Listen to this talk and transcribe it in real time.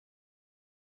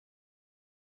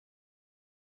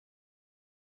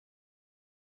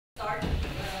start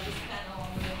this panel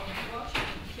on the Neighbourhood Watch.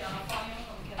 Chiara Fonio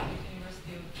from the Catholic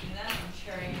University of Maddan. I'm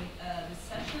chairing this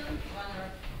session.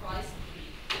 Reinhard Kreissl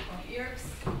from IRKS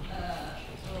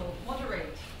will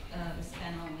moderate this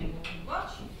panel on Neighbourhood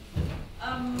Watch.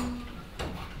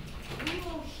 We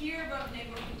will hear about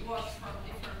Neighbourhood Watch from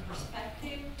different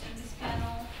perspectives in this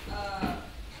panel.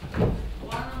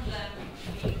 One of them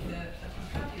being the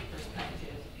comparative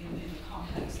perspective in the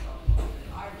context of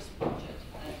the IRKS project.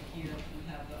 Here we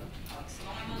have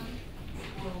Neumann,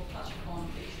 who will touch upon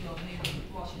the issue of Neighbourhood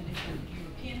Watch in different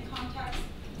European contexts.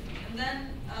 And then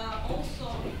also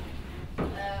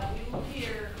we will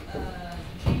hear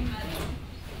Maddan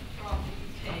from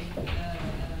the UK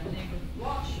Neighbourhood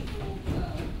Watch, who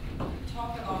will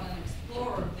talk about and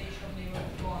explore the issue of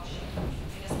Neighbourhood Watch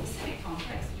in a specific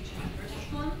context, which is the British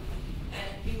one.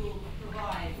 And he will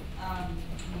provide an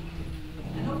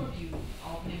overview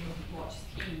of Neighbourhood Watch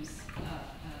schemes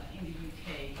in the UK,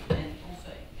 and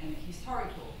also a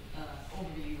historical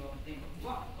overview of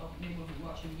Neighbourhood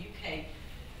Watch in the UK.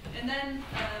 And then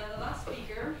the last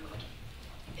speaker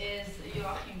is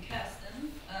Joachim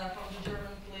Kersten from the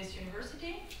German Police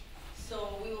University.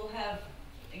 So we will have,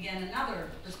 again, another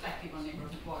perspective on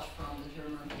Neighbourhood Watch from the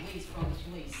German police, from the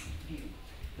police view.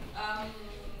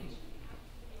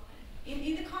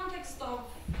 In the context of,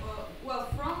 well,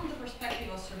 from the perspective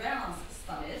of surveillance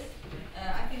studies,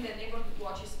 I think that Neighbourhood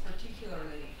Watch is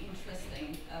particularly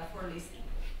interesting for at least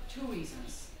two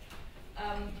reasons.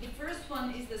 The first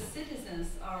one is the citizens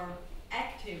are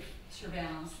active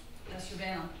surveillance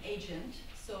agent,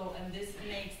 and this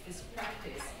makes this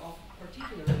practice of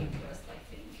particular interest, I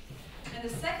think. And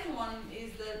the second one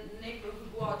is that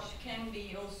Neighbourhood Watch can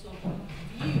be also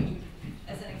viewed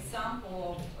as an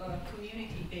example of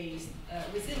community-based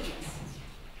resilience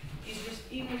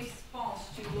in response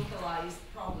to localized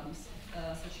problems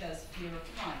such as fear of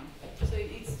crime. So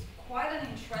it's quite an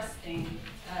interesting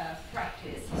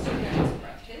practice, surveillance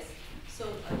practice. So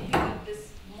I think that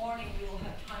this morning we will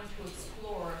have time to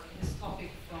explore this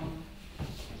topic from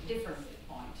different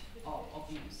points of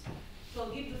views. So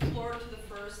I'll give the floor to the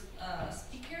first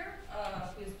speaker,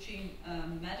 who is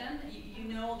Maddan. You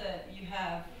know that you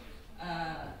have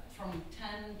from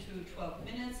 10 to 12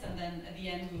 minutes, and then at the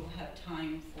end we will have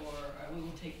time for, we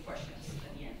will take questions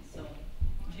at the end. So,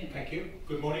 Jim. Thank you.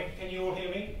 Good morning. Can you all hear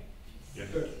me? Yes.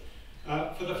 Good.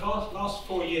 For the last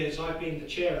 4 years, I've been the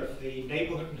chair of the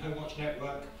Neighbourhood and Home Watch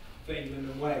Network for England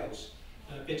and Wales.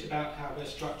 And a bit about how we're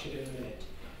structured in a minute.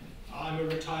 I'm a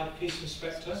retired police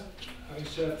inspector, having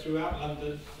served throughout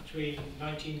London between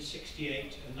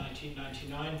 1968 and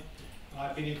 1999. And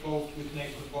I've been involved with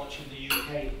Neighbourhood Watch in the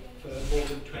UK for more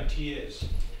than 20 years.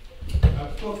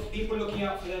 For people looking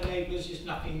out for their neighbours is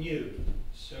nothing new.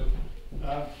 So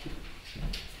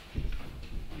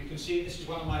you can see this is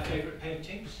one of my favourite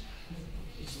paintings.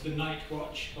 It's The Night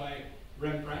Watch by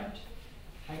Rembrandt.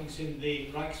 Hangs in the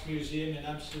Rijksmuseum in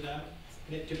Amsterdam.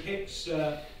 And it depicts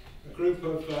a group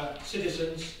of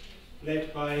citizens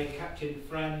led by Captain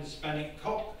Frans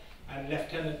Banning-Kopp and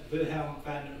Lieutenant Wilhelm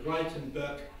van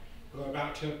Ruytenberg, who are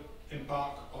about to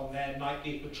embark on their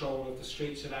nightly patrol of the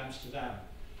streets of Amsterdam.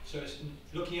 So it's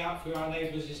looking out for our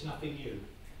neighbours is nothing new.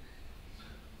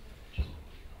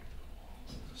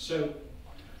 So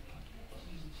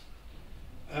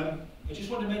I just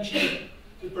want to mention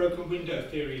the broken window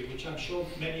theory, which I'm sure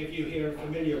many of you here are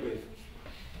familiar with.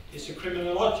 It's a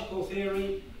criminological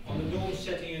theory on the norm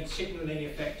setting and signalling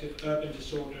effect of urban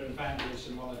disorder and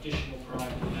vandalism on additional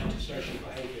crime and antisocial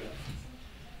behaviour.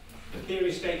 The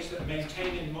theory states that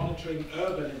maintaining and monitoring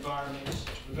urban environments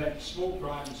to prevent small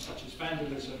crimes such as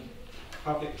vandalism,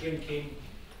 public drinking,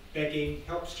 begging,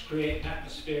 helps to create an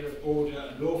atmosphere of order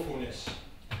and lawfulness,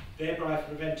 thereby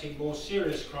preventing more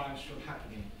serious crimes from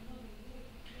happening.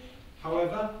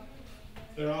 However,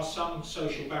 there are some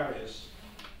social barriers.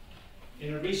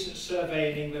 In a recent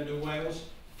survey in England and Wales,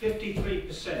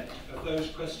 53% of those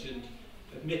questioned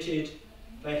admitted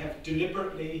they have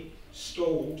deliberately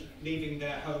stalled leaving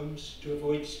their homes to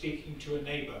avoid speaking to a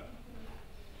neighbour.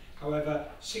 However,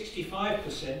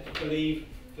 65% believe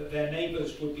that their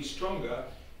neighbours would be stronger,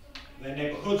 their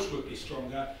neighbourhoods would be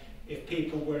stronger, if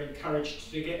people were encouraged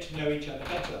to get to know each other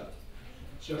better.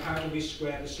 So how do we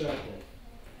square the circle?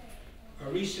 A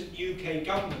recent UK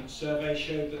government survey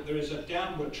showed that there is a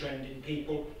downward trend in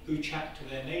people who chat to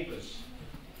their neighbours,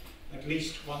 at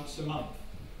least once a month.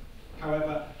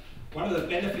 However, one of the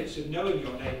benefits of knowing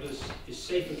your neighbours is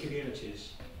safer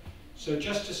communities. So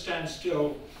just to stand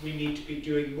still, we need to be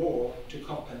doing more to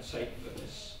compensate for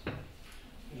this.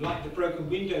 And like the broken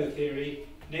window theory,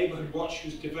 Neighbourhood Watch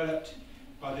was developed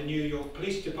by the New York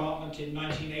Police Department in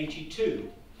 1982.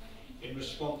 in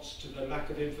response to the lack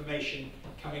of information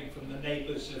coming from the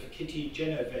neighbours of Kitty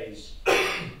Genovese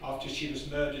after she was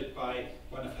murdered by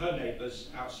one of her neighbours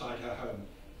outside her home.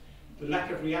 The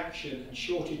lack of reaction and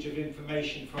shortage of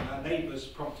information from her neighbours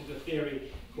prompted a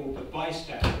theory called the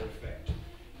bystander effect,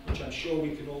 which I'm sure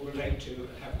we can all relate to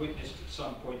and have witnessed at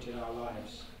some point in our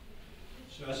lives.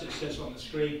 So as it says on the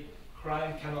screen,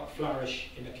 crime cannot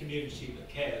flourish in a community that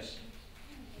cares.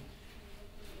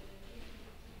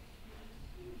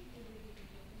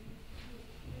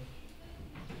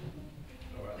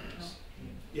 All right. No.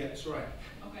 Yeah, that's right.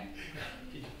 Okay.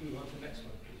 Can you move on to the next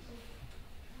one, please?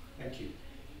 Thank you.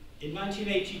 In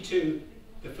 1982,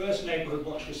 the first Neighbourhood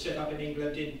Watch was set up in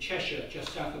England in Cheshire,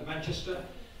 just south of Manchester.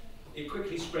 It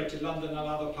quickly spread to London and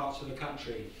other parts of the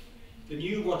country. The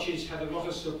new watches had a lot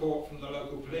of support from the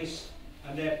local police,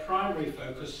 and their primary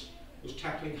focus was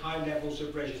tackling high levels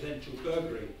of residential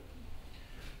burglary.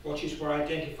 Watches were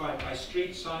identified by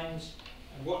street signs,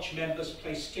 and watch members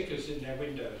placed stickers in their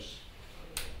windows.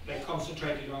 They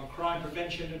concentrated on crime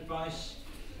prevention advice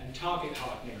and target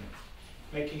hardening,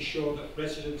 making sure that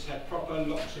residents had proper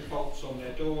locks and bolts on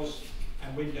their doors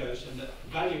and windows, and that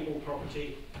valuable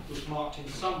property was marked in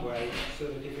some way so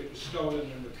that if it was stolen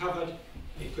and recovered,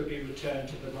 it could be returned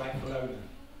to the rightful owner.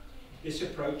 This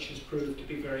approach has proved to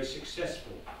be very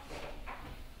successful.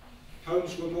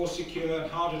 Homes were more secure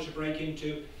and harder to break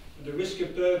into, and the risk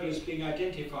of burglars being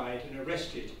identified and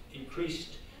arrested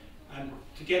increased, and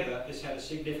together this had a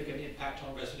significant impact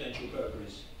on residential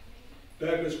burglaries.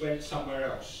 Burglars went somewhere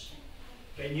else.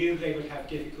 They knew they would have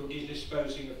difficulty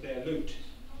disposing of their loot.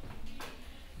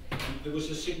 There was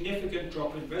a significant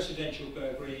drop in residential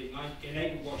burglary in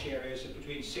Neighbourhood Watch areas of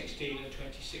between 16 and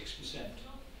 26%.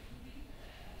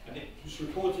 And it was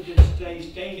reported in today's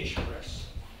Danish press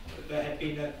that there had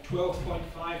been a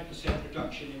 12.5%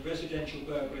 reduction in residential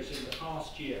burglaries in the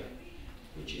past year,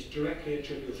 which is directly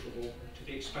attributable to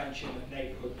the expansion of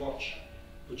Neighbourhood Watch,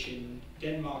 which in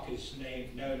Denmark is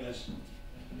known as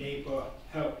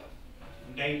Neighbourhood.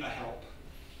 Neighbour help.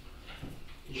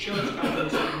 Insurance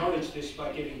companies acknowledged this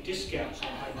by giving discounts on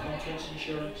home contents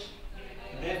insurance,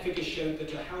 and their figures showed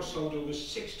that a householder was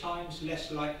 6 times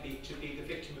less likely to be the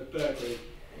victim of burglary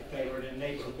if they were in a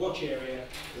Neighbourhood Watch area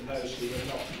than those who were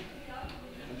not.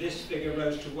 And this figure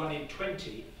rose to 1 in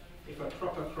 20 if a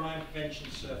proper crime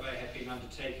prevention survey had been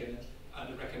undertaken and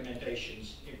the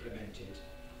recommendations implemented.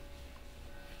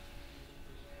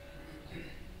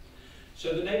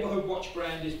 So the Neighbourhood Watch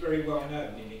brand is very well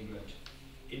known in England.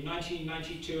 In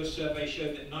 1992, a survey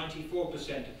showed that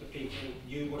 94% of the people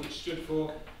knew what it stood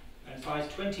for, and by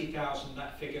 20,000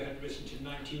 that figure had risen to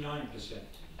 99%.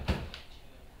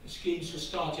 The schemes were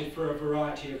started for a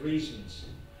variety of reasons.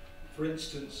 For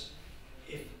instance,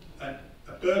 if a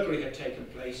burglary had taken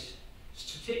place,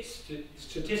 statistically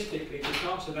the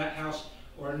chance of that house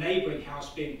or a neighbouring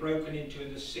house being broken into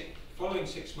in the following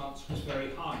 6 months was very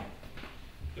high.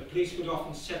 The police would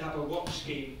often set up a watch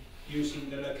scheme using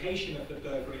the location of the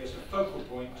burglary as a focal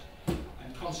point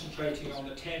and concentrating on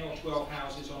the 10 or 12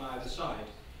 houses on either side.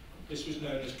 This was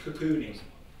known as cocooning.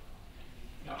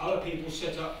 Now, other people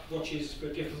set up watches for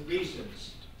different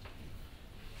reasons.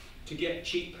 To get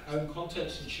cheap home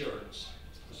contents insurance,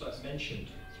 as I've mentioned.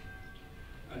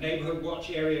 A Neighbourhood Watch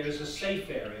area is a safe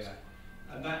area,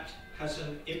 and that has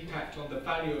an impact on the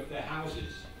value of their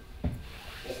houses,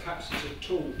 or perhaps it's a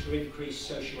tool to increase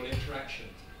social interaction.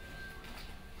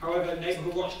 However,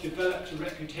 Neighbourhood Watch developed a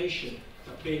reputation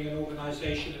of being an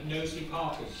organisation of nosy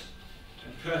parkers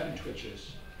and curtain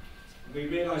twitchers. And we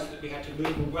realised that we had to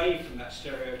move away from that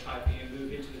stereotyping and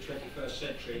move into the 21st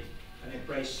century and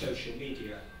embrace social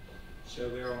media. So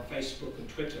we're on Facebook and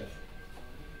Twitter.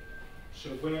 So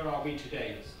where are we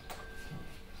today?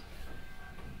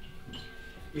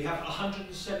 We have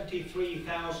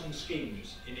 173,000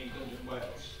 schemes in England and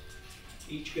Wales,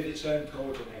 each with its own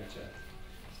coordinator,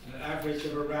 and an average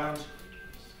of around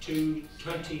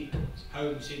 220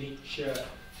 homes in each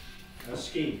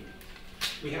scheme.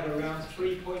 We have around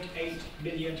 3.8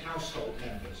 million household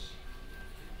members.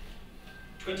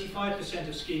 25%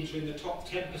 of schemes are in the top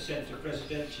 10% of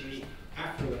residentially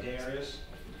affluent areas,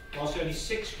 whilst only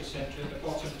 6% are in the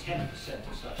bottom 10%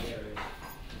 of such areas.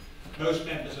 Most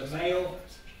members are male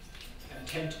and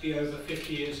tend to be over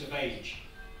 50 years of age.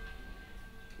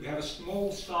 We have a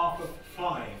small staff of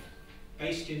 5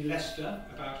 based in Leicester,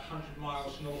 about 100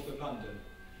 miles north of London.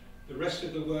 The rest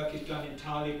of the work is done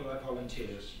entirely by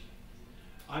volunteers.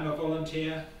 I'm a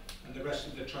volunteer, and the rest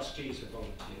of the trustees are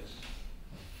volunteers.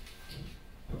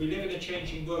 But we live in a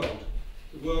changing world.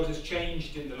 The world has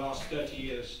changed in the last 30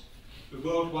 years. The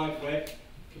World Wide Web,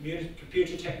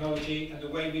 computer technology, and the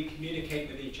way we communicate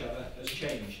with each other has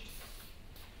changed.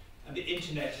 and the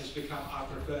internet has become our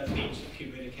preferred means of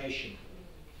communication.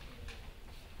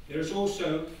 There has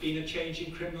also been a change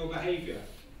in criminal behaviour.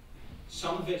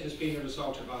 Some of it has been a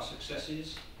result of our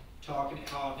successes. Target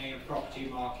hardening and property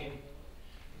marking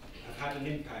have had an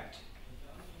impact.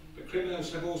 But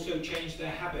criminals have also changed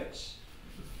their habits.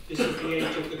 This is the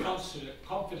age of the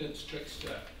confidence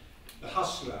trickster, the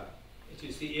hustler. It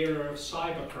is the era of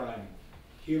cybercrime,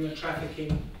 human trafficking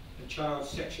and child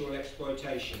sexual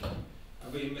exploitation,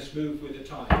 and we must move with the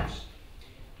times.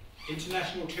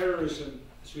 International terrorism,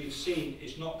 as we've seen,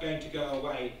 is not going to go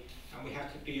away, and we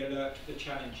have to be alert to the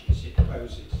challenges it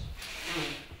poses.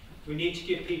 We need to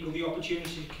give people the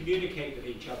opportunity to communicate with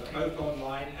each other, both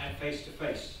online and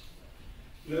face-to-face.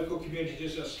 Local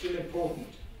communities are still important,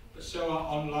 but so are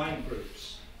online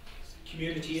groups,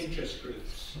 community interest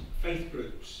groups, faith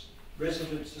groups,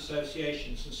 residents'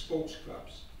 associations and sports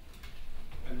clubs.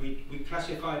 And we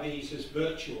classify these as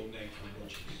virtual neighbourhood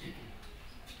watches.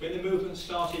 When the movement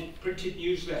started, printed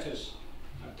newsletters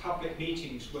and public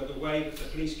meetings were the way that the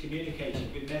police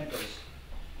communicated with members.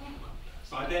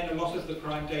 By then, a lot of the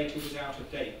crime data was out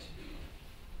of date.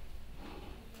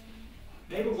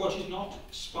 Neighbourhood watch is not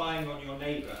spying on your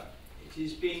neighbour. It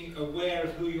is being aware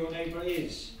of who your neighbour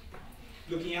is,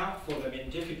 looking out for them in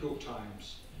difficult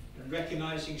times, and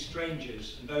recognising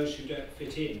strangers and those who don't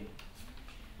fit in.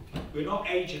 We're not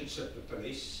agents of the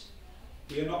police.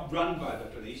 We are not run by the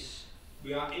police.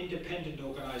 We are independent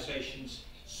organisations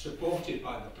supported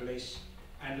by the police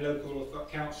and local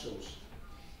councils.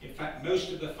 In fact,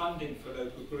 most of the funding for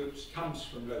local groups comes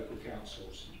from local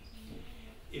councils.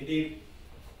 In the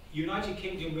United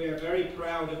Kingdom, we are very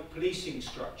proud of policing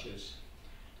structures.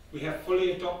 We have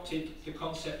fully adopted the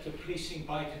concept of policing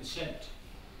by consent.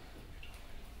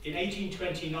 In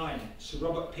 1829, Sir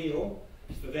Robert Peel,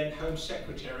 the then Home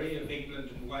Secretary of England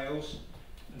and Wales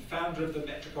and founder of the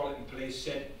Metropolitan Police,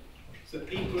 said, "The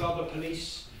people are the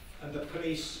police and the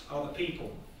police are the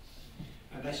people."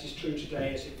 And this is true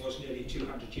today as it was nearly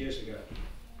 200 years ago.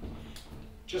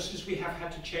 Just as we have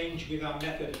had to change with our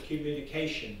method of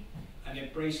communication and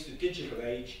embrace the digital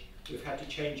age, we've had to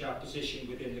change our position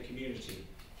within the community.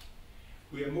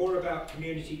 We are more about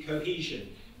community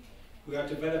cohesion. We are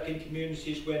developing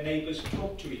communities where neighbours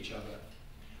talk to each other,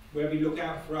 where we look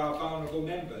out for our vulnerable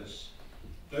members,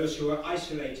 those who are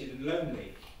isolated and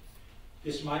lonely.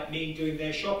 This might mean doing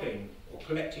their shopping or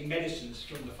collecting medicines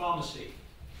from the pharmacy.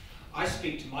 I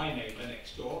speak to my neighbour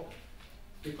next door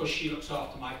because she looks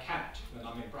after my cat when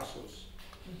I'm in Brussels.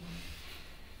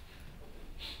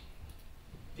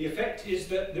 The effect is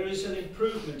that there is an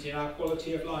improvement in our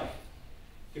quality of life.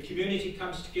 The community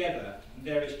comes together and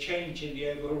there is change in the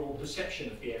overall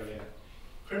perception of the area.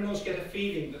 Criminals get a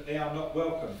feeling that they are not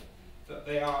welcome, that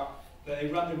they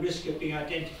run the risk of being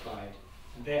identified,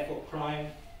 and therefore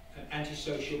crime and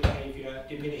antisocial behaviour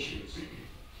diminishes.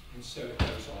 And so it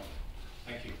goes on.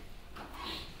 Thank you.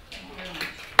 Thank you very much.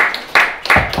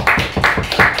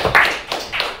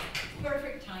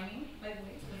 Perfect timing, by the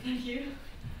way, so thank you.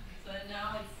 So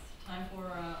now it's time for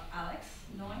Alex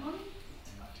Neumann.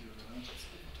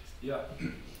 Yeah,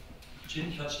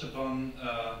 Jin touched upon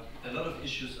a lot of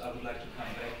issues. I would like to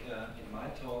come back in my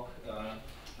talk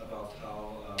about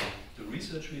how the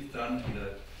research we've done in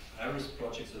the IRIS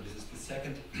project, so this is the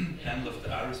second panel of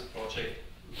the IRIS project,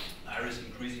 IRIS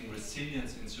Increasing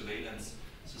Resilience in Surveillance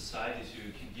Societies.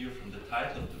 You can hear from the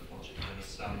title of the project there are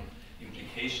some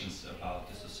implications about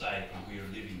the society we are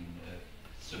living in,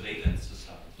 surveillance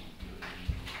society.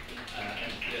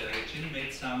 And Jin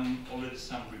made already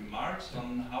some remarks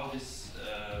on how this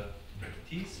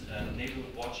practice,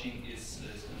 neighbourhood watching, is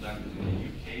conducted in the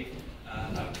UK.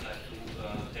 And I would like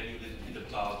to tell you a little bit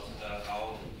about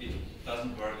how it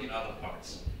doesn't work in other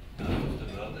parts of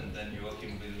the world, and then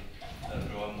Joachim will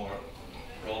draw a more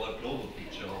broader global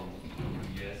picture of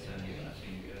the US and I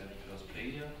think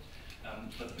Australia.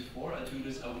 But before I do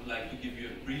this, I would like to give you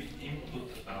a brief input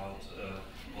about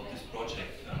what this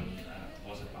project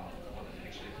was about, what it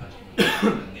actually touching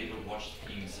on the neighbourhood watch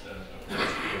schemes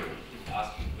across Europe,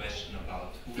 asking questions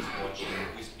about who is watching,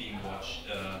 who is being watched.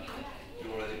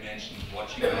 You already mentioned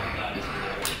watching online,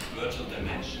 the virtual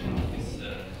dimension of this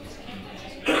scheme, which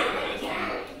is very interesting,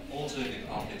 also in the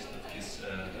context of this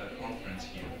conference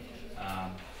here.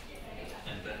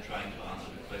 And then trying to answer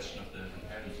the question of the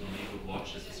comparison to neighbourhood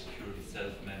watch as a security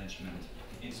self-management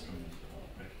instrument or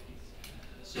practice.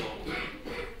 So,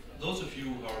 those of you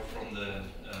who are from the,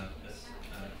 as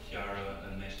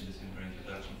Chiara mentioned this in her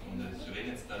introduction, from the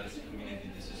surveillance studies community,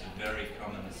 this is a very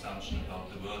common assumption about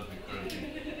the world we're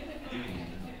currently living in,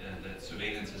 that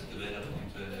surveillance has developed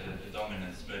into a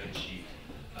dominant strategy,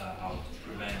 how to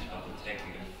prevent, how to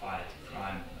tackle and fight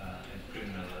crime and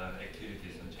criminal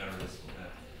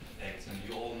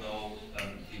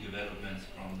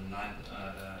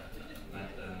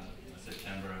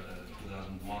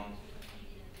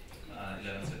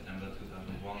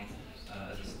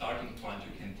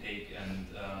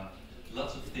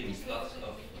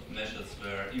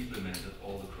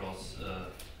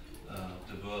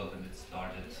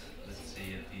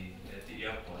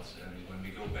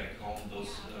back home, those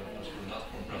who are not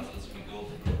from Brussels, we go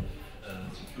through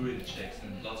security checks,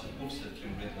 and lots of books have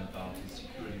been written about these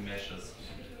security measures,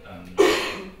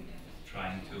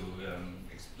 trying to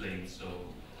explain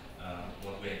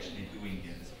what we're actually doing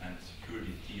here. This kind of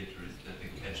security theater is the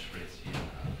catchphrase here.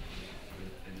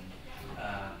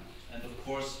 And of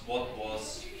course, what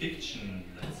was fiction,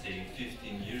 let's say,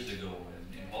 15 years ago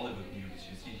in Hollywood news,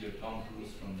 you see here Tom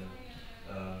Cruise from the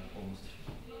almost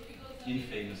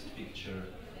infamous picture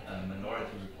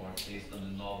Minority Report, based on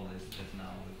the novelist, that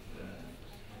now with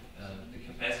the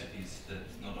capacities that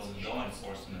not only law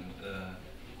enforcement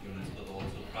units but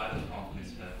also private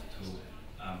companies have to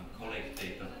collect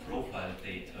data, profile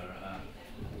data,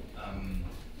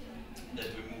 that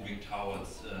we're moving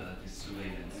towards this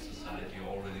surveillance society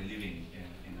already living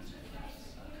in this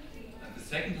society. And the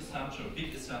second assumption, or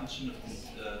big assumption of this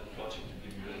project, to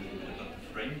give you a little bit of the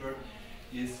framework,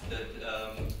 is that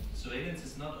surveillance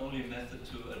is not only a method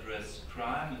to address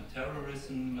crime and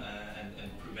terrorism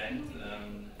and prevent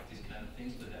these kind of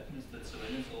things to happen, is that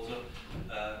surveillance also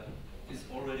is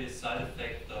already a side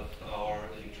effect of our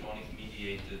electronic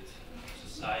mediated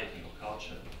society or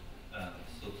culture,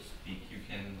 so to speak. You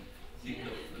can think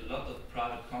of a lot of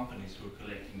private companies who are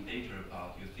collecting data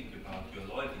about you. Think about your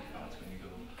loyalty cards when you go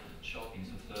shopping.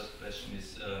 So the first question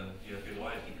is, you have your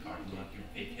loyalty card, you like to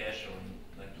pay cash or you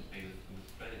like to pay with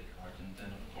credit card. And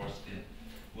then of course the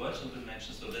virtual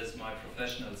dimension, so that's my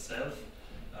professional self.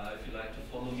 If you like to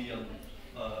follow me on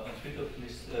Twitter,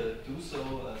 please do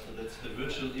so. So that's the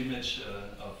virtual image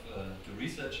of the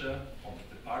researcher, or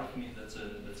the part of me that's a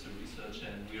researcher,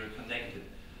 and we are connected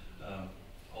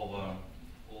over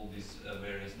all these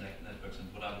various networks. And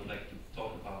what I would like to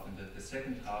talk about in the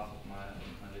second half of my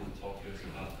little talk here is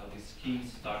about how these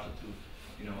schemes started to,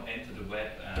 enter the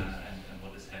web and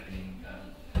what is happening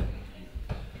here.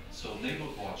 So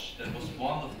Neighbourhood Watch, that was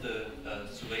one of the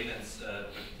surveillance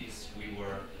practices we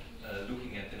were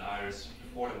looking at in IRKS.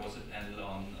 Before there was a panel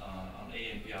on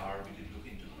ANPR, we did look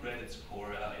into credit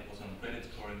score. It was on credit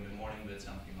score in the morning, we had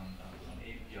something on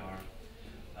ANPR,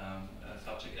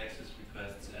 subject access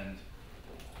requests. And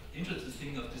interesting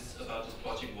thing about this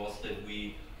project was that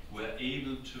we were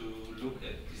able to look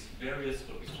at these various,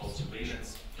 what we call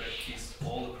surveillance practices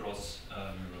all across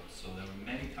Europe. So there were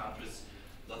many countries,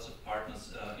 lots of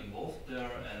partners involved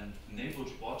there, and the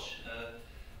Neighbourhood Watch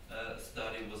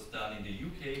study was done in the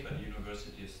UK by the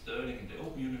University of Stirling and the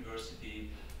Open University,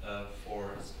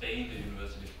 for Spain, the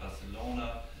University of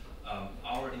Barcelona.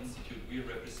 Our institute, we're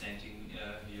representing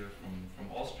here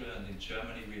from Austria, and in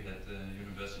Germany we had the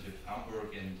University of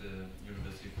Hamburg and the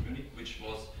University of Munich, which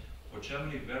was for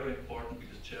Germany very important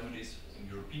because Germany is, in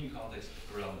European context,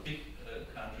 a rather big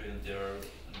country, and there are,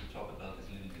 and we'll talk about this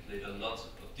a little bit later, lots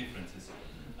of differences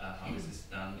how this is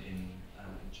done in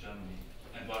Germany.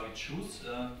 And why we choose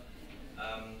an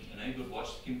Neighbourhood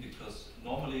Watch scheme, because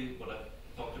normally what I've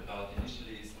talked about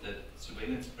initially is that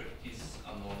surveillance practices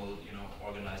are normal,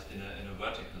 organized in a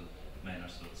vertical manner.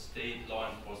 So state law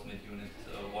enforcement units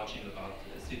watching about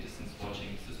citizens,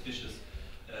 watching suspicious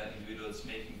individuals,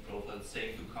 making profiles,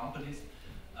 saying to companies.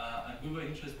 And we were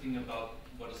interested about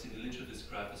what is in the literature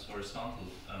described as horizontal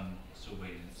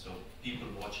surveillance. So people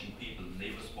watching people,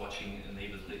 neighbors watching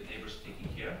neighbors taking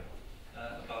care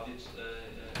about each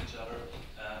other,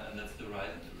 and that's the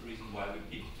reason why we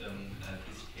picked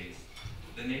this case.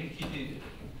 The name Kitty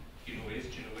Genovese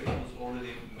was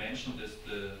already mentioned as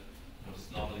what is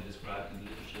normally described in the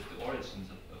literature as the origins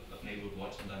of Neighbourhood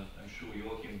Watch, and I'm sure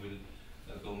Joachim will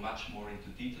go much more into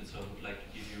detail, so I would like to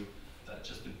give you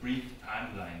just a brief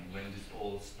timeline when this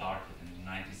all started in the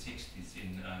 1960s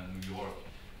in New York,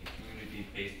 a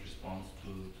community-based response to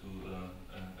a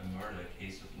murder, a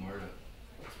case of murder.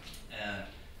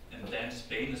 And then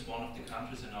Spain is one of the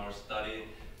countries in our study,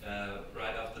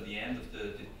 right after the end of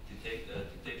the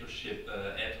dictatorship,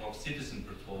 ad hoc citizen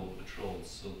patrols.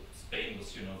 So Spain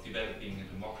was, developing a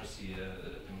democracy, as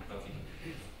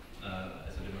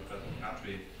a democratic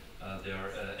country. There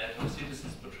are ad hoc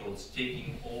citizens patrols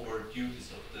taking over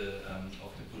duties of the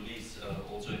police,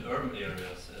 also in urban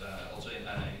areas, also in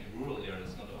rural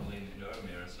areas, not only in urban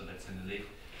areas. So that's in the late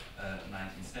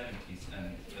 1970s.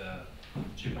 And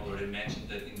Jim already mentioned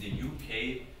that in the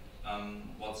UK,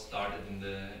 what started in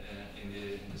the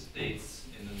States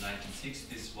in the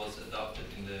 1960s was adopted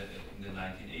in the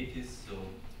 1980s, so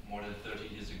more than 30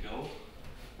 years ago.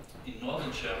 In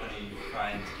northern Germany, you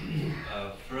find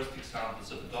first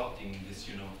examples of adopting this,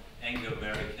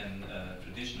 Anglo-American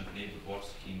tradition of neighborhood watch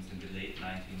schemes in the late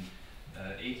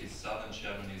 1980s. Southern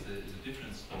Germany is a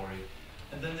different story.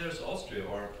 And then there's Austria,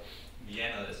 or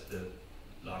Vienna as the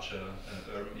larger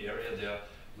urban area there,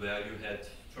 where you had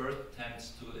first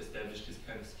attempts to establish this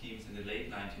kind of schemes in the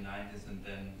late 1990s, and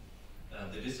then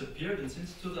they disappeared. And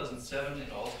since 2007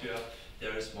 in Austria,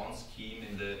 there is one scheme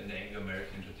in the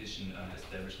Anglo-American tradition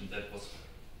established, and that was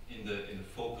in the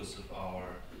focus of our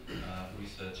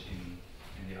research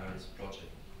in the IRKS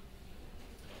project.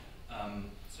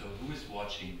 So who is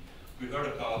watching? We heard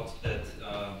about that,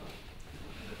 and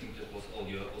I think that was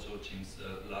also Jim's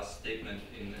last statement.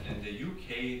 In the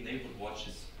UK, Neighbourhood Watch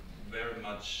is very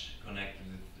much connected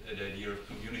with the idea of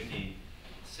community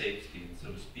safety, and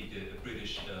so to speak, a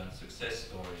British success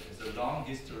story. There's a long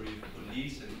history of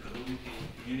police and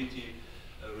community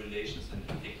relations and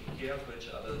taking care of each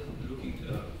other, looking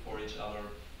for each other.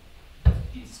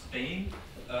 In Spain,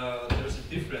 there's a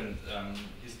different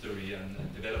history and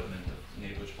development of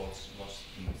neighbourhood watch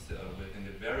schemes. In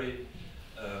the very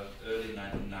early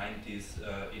 1990s,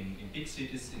 in big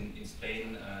cities in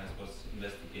Spain, it was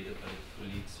investigated by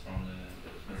colleagues from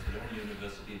the Barcelona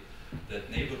University, that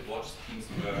neighbourhood watch schemes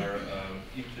were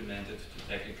implemented to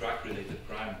tackle drug-related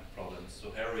crime problems.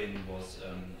 So heroin was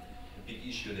a big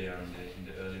issue there in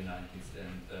the early 90s,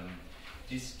 and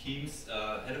these schemes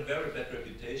had a very bad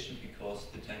reputation because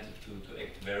they tended to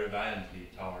act very violently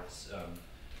towards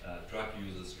drug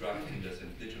users, drug dealers,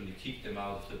 and literally kick them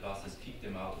out of the buses, kick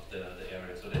them out of the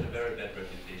area. So they had a very bad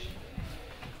reputation.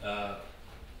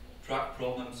 Drug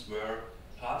problems were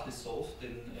partly solved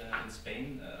in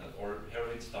Spain, or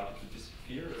heroin started to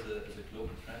disappear as a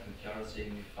global trend. And Chiara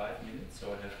saying 5 minutes, so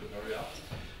I have to hurry up.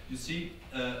 You see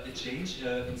a change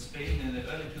in Spain in the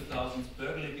early 2000s.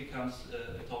 Burglary becomes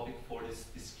a topic for these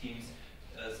schemes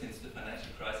since the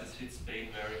financial crisis hit Spain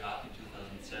very hard in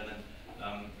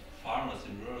 2007. Farmers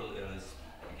in rural areas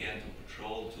began to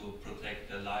patrol to protect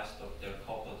their livestock, their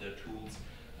copper, their tools,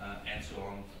 and so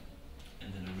on.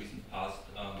 And in the recent past,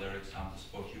 there are examples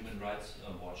for Human Rights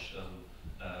Watch,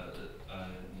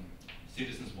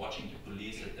 citizens watching the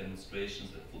police at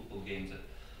demonstrations, at football games, at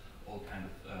all kind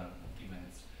of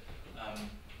events.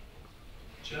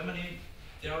 Germany,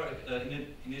 there are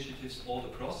initiatives all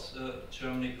across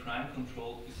Germany. Crime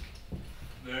control is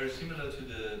very similar to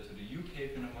the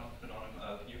UK phenomenon.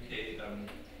 UK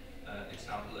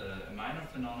example, a minor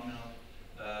phenomenon.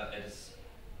 It is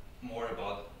more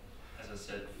about, as I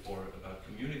said before, about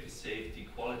community safety,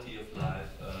 quality of life,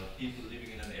 people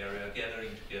living in an area,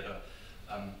 gathering together,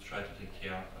 try to take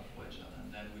care of each other.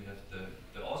 And then we have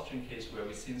the Austrian case where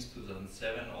we, since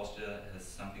 2007, Austria has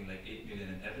something like 8 million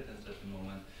inhabitants at the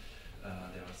moment.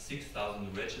 There are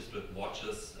 6,000 registered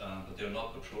watchers, but they're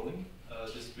not patrolling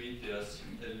the street. There's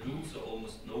a loose or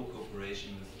almost no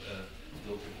cooperation with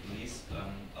local police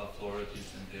authorities,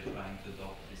 and they're trying to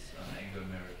adopt this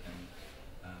Anglo-American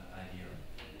idea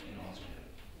in Austria.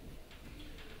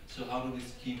 So how do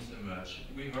these schemes emerge?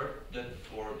 We heard that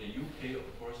for the UK, of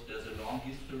course, there's a long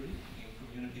history in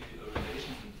community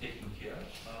relations and taking care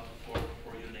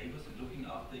for your neighbors and looking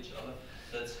after each other.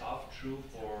 That's half true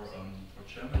for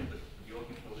Germany, but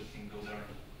Joachim probably can go there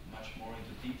much more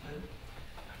into detail.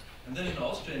 And then in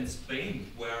Austria and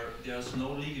Spain, where there's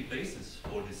no legal basis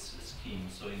for this scheme.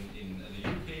 So in the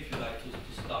UK, if you like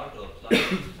to start or apply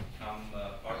to become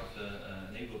part of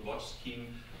the neighbourhood watch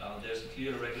scheme, there's a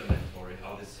clear regulatory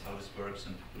how this works,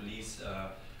 and the police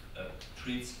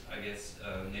treats, I guess,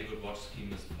 neighbourhood watch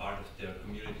scheme as part of their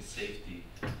community safety,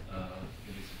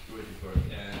 community security work.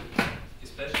 And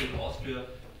especially in Austria,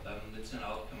 it's an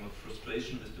outcome of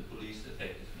frustration with the police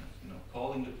effectiveness.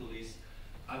 Calling the police.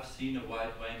 I've seen a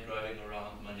white van driving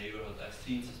around my neighborhood. I've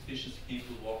seen suspicious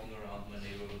people walking around my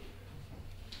neighborhood,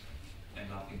 and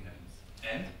nothing happens.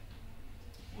 And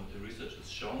what the research has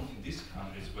shown in these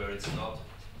countries, where it's not,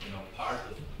 part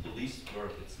of police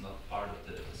work, it's not part of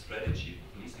the strategy,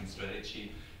 policing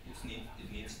strategy.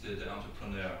 It needs the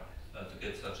entrepreneur to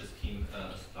get such a scheme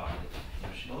started.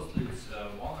 Mostly it's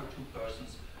 1 or 2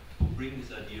 persons who bring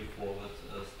this idea forward,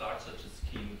 start such a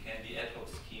scheme. Can be ad hoc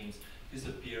schemes,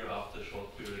 disappear after a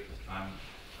short period of time,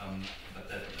 but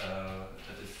that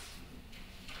is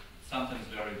sometimes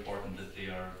very important that they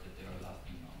are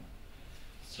lasting long.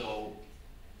 So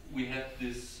we have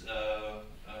this,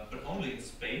 but only in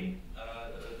Spain,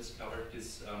 discovered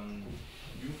this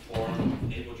new form of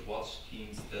neighbourhood watch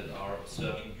schemes that are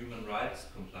observing human rights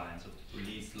compliance of the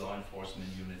police, law enforcement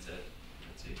units at,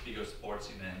 let's say, bigger sports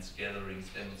events, gatherings,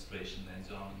 demonstrations, and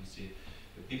so on. You see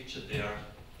a picture there.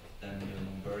 Then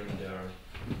wearing their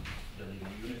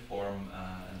uniform,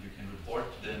 and you can report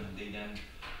to them, and they then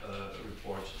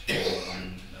report to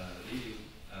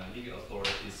legal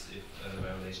authorities if a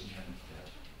violation happens there.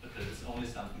 But that is only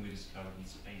something we discovered in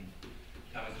Spain.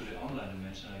 Coming to the online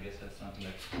dimension, I guess that's something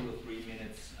like 2 or 3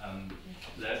 minutes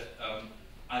left.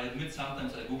 I admit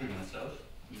sometimes I Google myself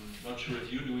not sure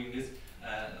if you're doing this.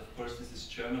 Of course, this is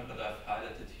German, but I've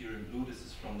highlighted here in blue. This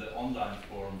is from the online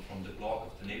forum, from the blog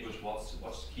of the Neighbourhood Watch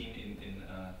Scheme in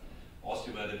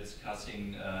Austria, where they're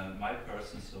discussing my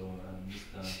person, so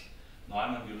Mr.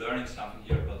 Neumann. We're learning something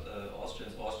here, but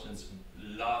Austrians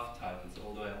love titles.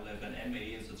 Although I only have an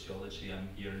MA in sociology, I'm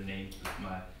here named with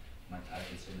my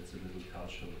title, so it's a little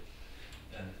cultural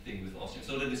thing with Austrians.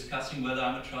 So they're discussing whether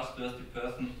I'm a trustworthy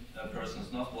person. Person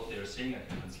is not what they're saying. I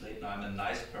can translate now. I'm a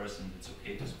nice person. It's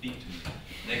okay to speak to me.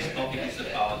 Next topic is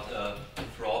about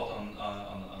fraud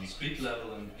on street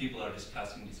level, and people are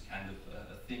discussing these kind of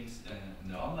things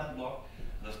in the online blog.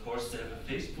 And of course, they have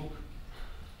a Facebook.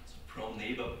 It's Pro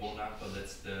Neighbor, Pro Nachbar.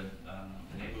 That's the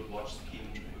Neighbourhood Watch Scheme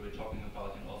we were talking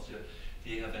about in Austria.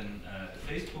 They have a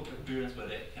Facebook appearance where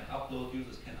they can upload,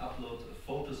 users can upload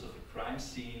photos of a crime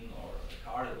scene or a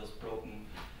car that was broken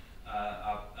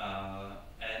up.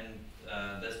 And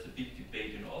that's the big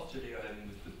debate in Austria they are having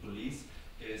with the police,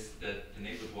 is that the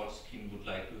Neighbourhood Watch Scheme would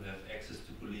like to have access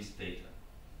to police data,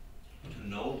 to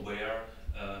know where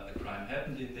a crime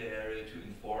happened in the area, to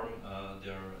inform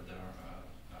their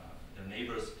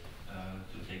neighbors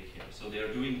to take care. So they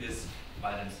are doing this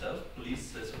by themselves. Police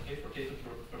says, okay, for data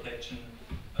protection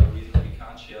reasons we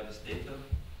can't share this data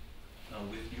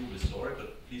with you, we're sorry,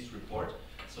 but please report.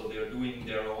 So they are doing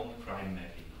their own crime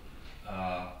mapping.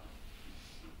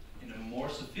 In a more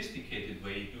sophisticated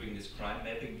way, doing this crime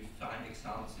mapping, we find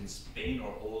examples in Spain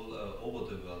or all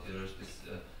over the world. There's this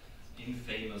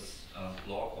infamous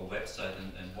blog or website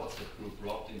and WhatsApp group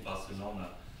robbed in Barcelona,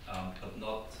 but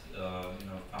not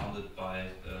founded by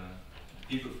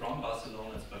people from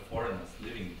Barcelona, it's by foreigners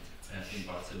living in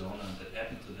Barcelona, and that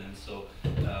happened to them. So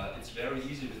it's very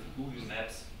easy with Google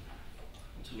Maps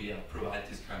to provide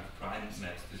this kind of crime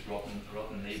maps, this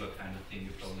rotten neighbor kind of thing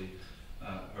you probably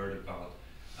heard about.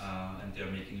 And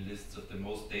they're making lists of the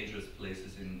most dangerous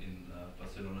places in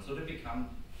Barcelona. So they become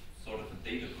sort of a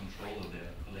data controller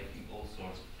there, collecting all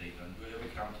sorts of data. And here we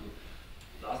come to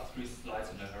the last 3 slides,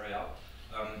 and I hurry up.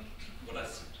 What I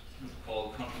would call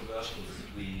controversial,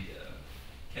 we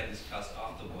can discuss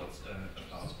afterwards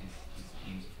about these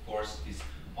schemes. Of course, these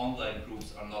online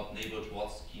groups are not neighbourhood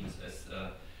watch schemes as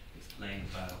explained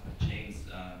by James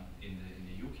in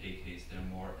the UK case.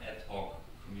 They're more ad hoc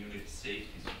community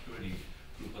safety, security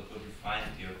group. But what you find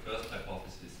here, first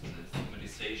hypothesis, is the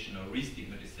stigmatization or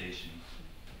re-stigmatization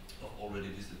of already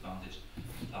disadvantaged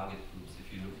target groups. If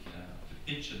you look at the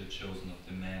picture that's chosen of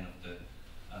the man,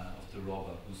 of the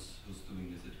robber who's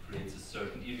doing this, it creates a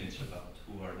certain image about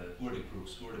who are the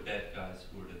groups, who are the bad guys,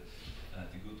 who are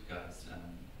the good guys.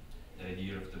 The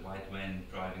idea of the white van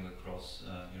driving across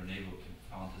your neighborhood, you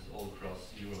found this all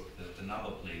across Europe. The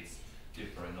number plates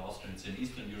differ. In Austria it's an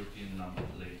Eastern European number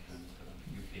plate, and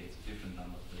UK it's a different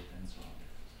number plate, and so on.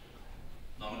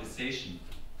 Normalization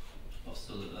of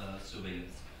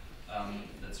surveillance.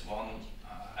 That's one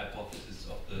hypothesis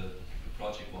of the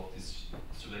project, what this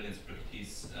surveillance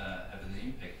practice have an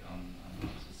impact on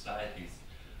societies.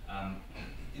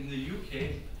 In the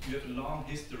UK, you have a long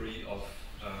history of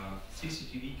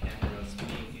CCTV cameras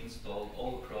being installed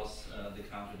all across the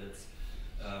country. That's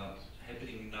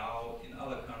happening now in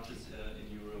other countries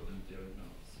in Europe, and they're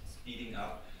speeding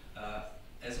up.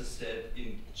 As I said,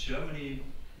 in Germany,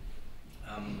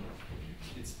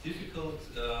 it's difficult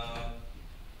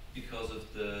because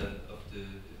of the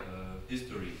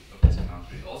history of this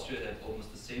country. Austria had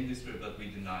almost the same history, but we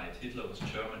deny it. Hitler was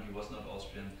German, he was not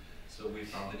Austrian, so we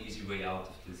found an easy way out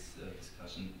of this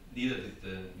discussion. Neither did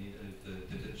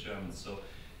the Germans. So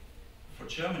for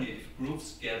Germany, if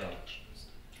groups gather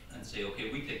and say,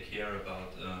 okay, we take care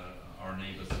about our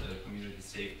neighbors' community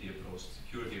safety approach,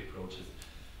 security approaches,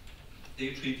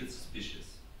 they're treated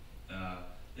suspicious.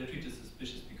 They're treated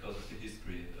suspicious because of the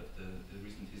history, of the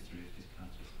recent history of these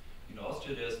countries. In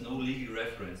Austria, there's no legal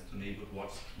reference to neighborhood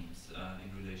watch schemes in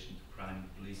relation to crime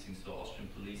policing. So Austrian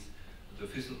police, the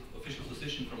official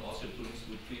position from Austrian police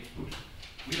would be,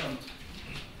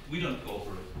 we don't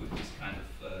cooperate with this kind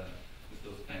of with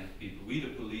those kind of people. We,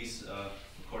 the police,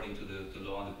 according to the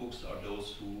law and the books, are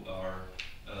those who are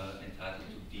entitled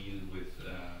to deal with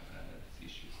these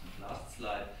issues. And last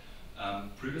slide.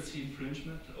 Privacy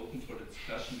infringement, open for the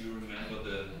discussion. You remember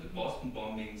the Boston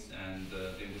bombings and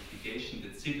the investigation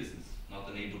that citizens, not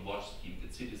the neighborhood watch scheme,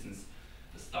 that citizens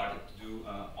started to do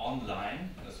online.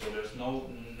 So there's no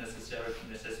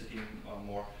necessity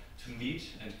more to meet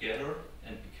and gather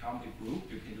and become a group.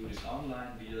 You can do this online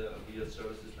via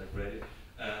services like Reddit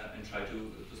and try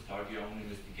to start your own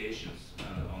investigations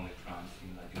on the crime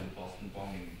scene, like in the Boston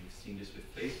bombing. You've seen this with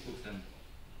Facebook, and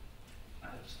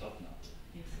I have to stop now.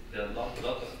 Yes. There are a lot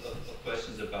of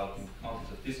questions about, in the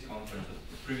context of this conference,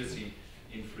 of privacy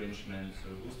infringement. arrangement. So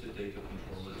who's the data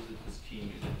controller? Is it the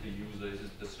scheme? Is it the user? Is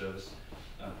it the service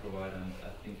provider? And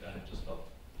I think I have to stop.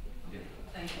 Yeah.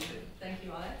 Thank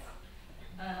you, Alex.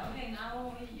 Okay,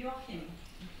 now Joachim.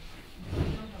 You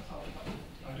don't have power.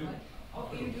 I do. Oh,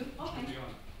 you do? Okay.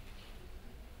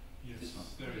 Yes,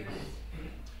 there it is.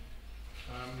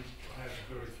 I have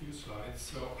very few slides.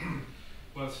 So,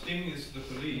 well, Sting is the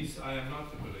police. I am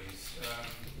not the police.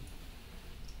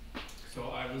 So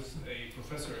I was a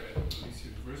professor at Police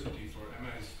University for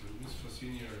MA students for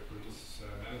senior police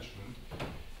management.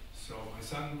 So my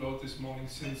son wrote this morning,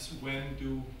 since when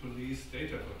do police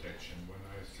data protection? When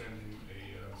I sent him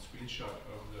a screenshot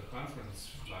of the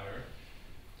conference flyer.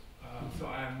 So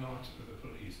I am not the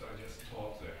police. I just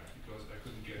taught there because I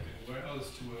couldn't get anywhere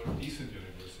else to a decent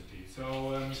university. So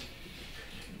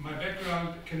my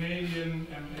background: Canadian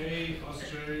MA,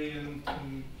 Australian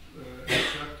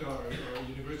instructor or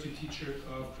university teacher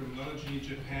of criminology,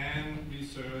 Japan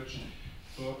research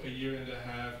for a year and a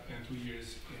half and 2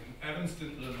 years in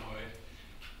Evanston, Illinois,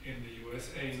 in the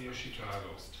USA near Chicago.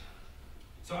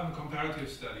 So I'm a comparative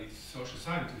studies social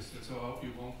scientist, and so I hope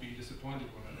you won't be disappointed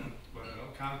when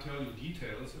I can't tell you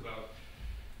details about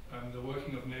the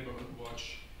working of Neighbourhood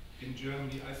Watch in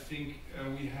Germany. I think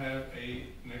we have a,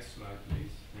 next slide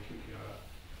please. Thank you, Chiara.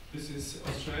 This is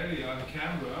Australia,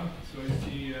 Canberra. So you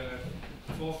see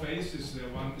four faces.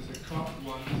 One is a cop,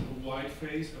 one is a white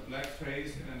face, a black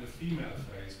face, and a female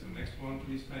face. The next one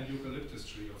please, and eucalyptus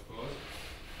tree, of course.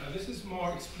 This is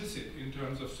more explicit in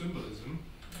terms of symbolism.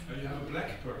 You have a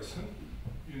black person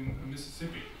in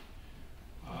Mississippi.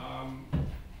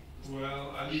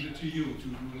 Well, I leave it to you to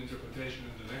do an interpretation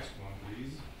in the next one,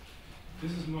 please.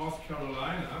 This is North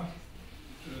Carolina.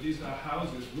 These are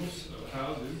houses, roofs of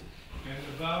houses, and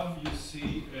above you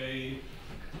see the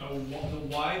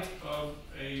white of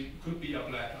a, could be a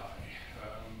black eye,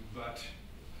 but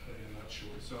I'm not sure.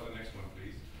 So the next one,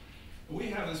 please. We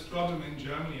have this problem in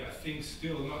Germany, I think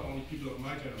still, not only people of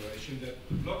my generation, that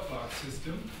the Blockfahrt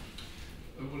system,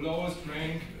 the lowest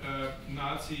rank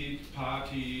Nazi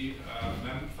party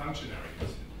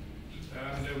functionaries.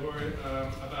 There were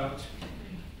about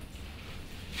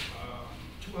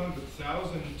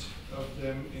 200,000 of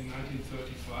them in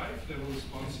 1935. They were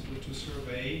responsible to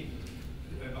survey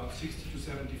about 60 to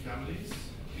 70 families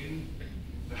in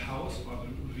the house or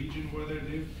the region where they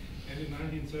lived. And in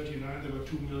 1939, there were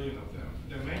 2 million of them.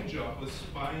 Their main job was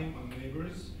spying on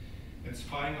neighbors and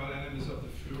spying on enemies of the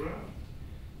Führer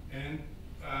and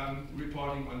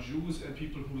reporting on Jews and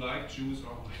people who liked Jews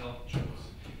or who helped Jews.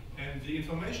 And the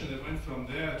information that went from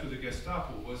there to the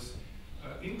Gestapo was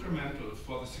incremental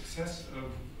for the success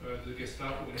of the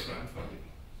Gestapo in crime fighting.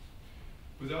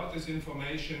 Without this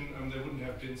information, they wouldn't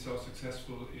have been so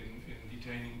successful in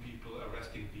detaining people,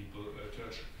 arresting people,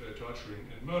 torturing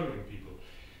and murdering people.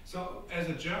 So, as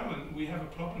a German, we have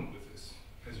a problem with this,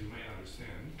 as you may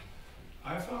understand.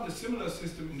 I found a similar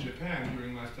system in Japan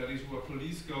during my studies, where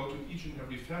police go to each and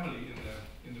every family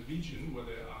in the region where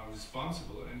they are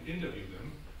responsible and interview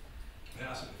them. They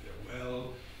ask them if they're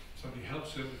well, somebody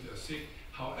helps them if they're sick.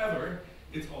 However,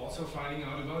 it's also finding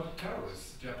out about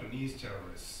terrorists, Japanese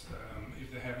terrorists,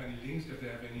 if they have any links, if they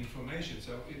have any information.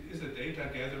 So it is a data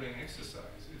gathering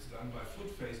exercise. It's done by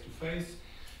foot, face to face.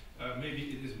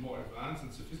 Maybe it is more advanced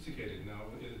and sophisticated now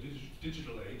in the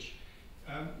digital age.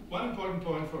 One important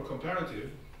point for a comparative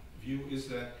view is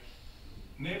that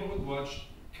Neighbourhood Watch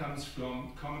comes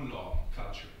from common law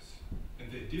cultures,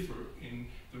 and they differ in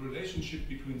the relationship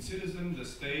between citizen, the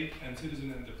state, and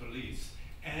citizen and the police,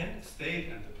 and state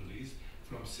and the police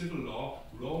from civil law,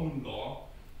 Roman law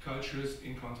cultures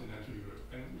in continental Europe.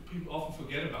 And people often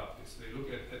forget about this. They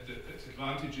look at the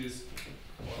advantages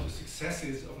or the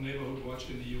successes of Neighbourhood Watch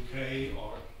in the UK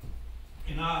or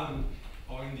in Ireland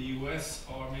or in the US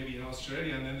or maybe in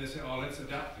Australia, and then they say, oh, let's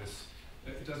adapt this.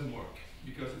 It doesn't work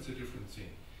because it's a different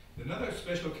scene. Another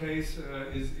special case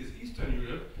is Eastern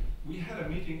Europe. We had a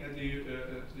meeting at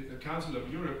the Council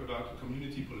of Europe about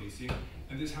community policing,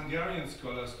 and this Hungarian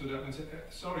scholar stood up and said,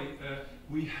 sorry,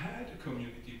 we had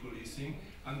community policing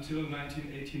until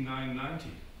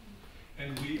 1989-90.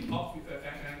 And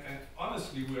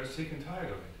honestly, we are sick and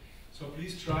tired of it. So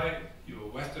please try, you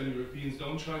Western Europeans,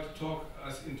 don't try to talk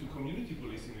us into community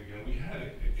policing again. We had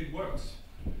it. It works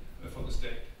for the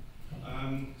state.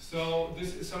 So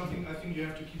this is something I think you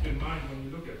have to keep in mind when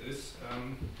you look at this.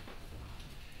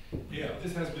 Yeah,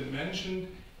 this has been mentioned.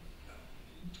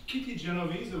 Kitty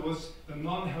Genovese was the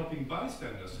non-helping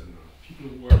bystander syndrome. People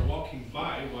who were walking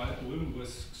by while the women were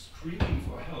screaming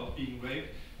for help, being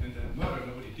raped, and then murdered.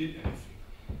 Nobody did anything.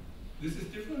 This is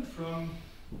different from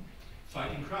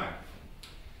fighting crime.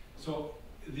 So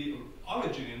the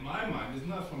origin, in my mind, is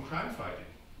not from crime fighting.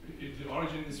 the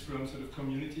origin is from sort of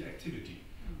community activity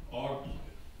or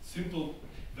simple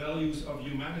values of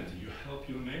humanity. You help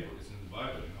your neighbor, it's in the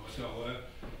Bible, you know. So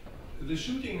the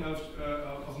shooting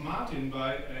of Martin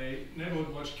by a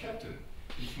neighborhood watch captain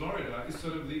in Florida is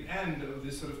sort of the end of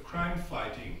this sort of crime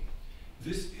fighting.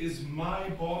 This is my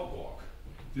boardwalk.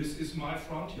 This is my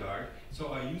front yard. So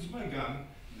I use my gun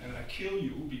and I kill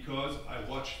you because I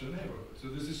watch the neighborhood. So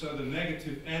this is sort of the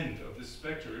negative end of the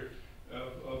spectre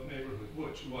of neighborhood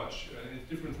watch. And it's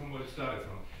different from what it started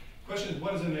from. Question is,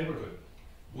 what is a neighborhood?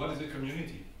 What is a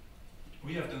community?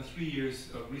 We have done 3 years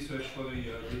of research for the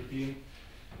European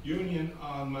Union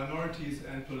on minorities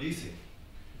and policing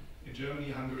in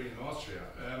Germany, Hungary, and Austria.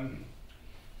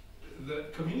 The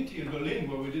community in Berlin,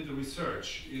 where we did the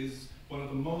research, is one of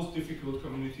the most difficult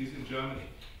communities in Germany.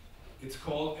 It's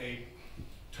called a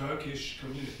Turkish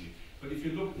community. But if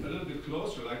you look a little bit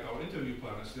closer, like our interview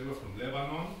partners, they were from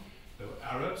Lebanon, there were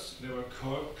Arabs, there were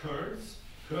Kurds,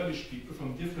 Kurdish people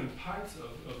from different parts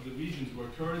of the regions where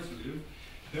Kurds live.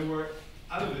 There were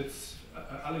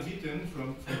Alevitin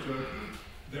from Turkey.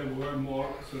 There were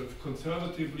more sort of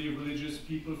conservatively religious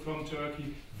people from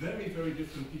Turkey, very, very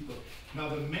different people. Now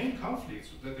the main conflicts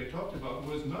that they talked about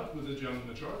was not with the German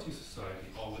majority society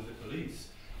or with the police,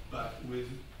 but with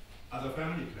other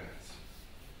family clans.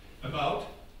 About,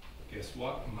 guess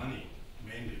what, money,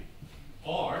 mainly,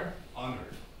 or honor,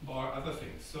 or other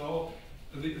things. So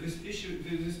this issue,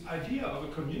 this idea of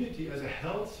a community as a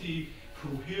healthy,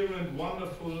 coherent,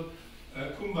 wonderful,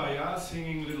 kumbaya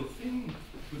singing little thing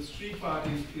with street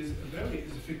parties is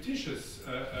a fictitious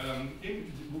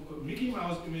Mickey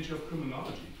Mouse image of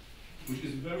criminology, which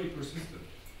is very persistent,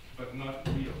 but not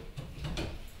real,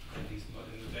 at least not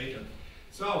in the data.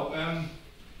 So,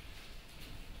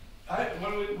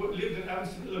 when we lived in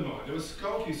Evanston, Illinois, there was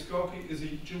Skokie. Skokie is a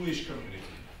Jewish community.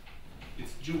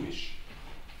 It's Jewish.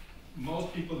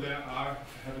 Most people there have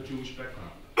a Jewish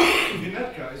background.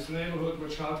 Vinetka is a neighborhood where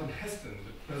Charlton Heston,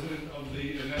 the president of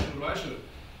the National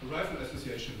Rifle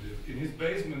Association, lived. In his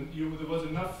basement, there was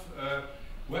enough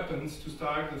weapons to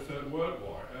start the Third World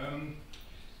War.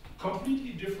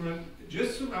 Completely different,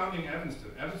 just surrounding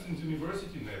Evanston, Evanston's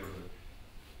university neighborhood.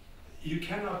 You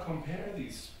cannot compare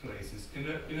these places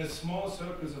in a small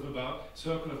circle of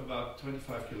about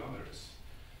 25 kilometers.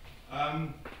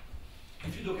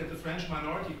 If you look at the French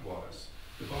minority quarters,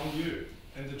 the banlieue,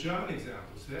 and the German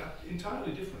examples, they are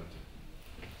entirely different.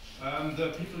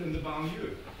 The people in the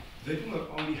banlieue, they do not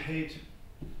only hate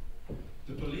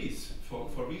the police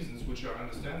for reasons which are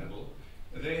understandable,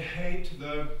 they hate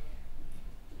the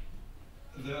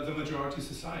majority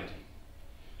society,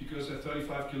 because they're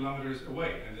 35 kilometers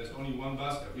away and there's only one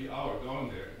bus every hour going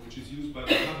there, which is used by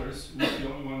the mothers, who's the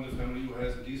only one in the family who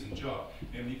has a decent job,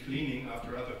 namely cleaning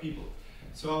after other people.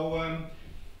 So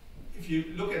if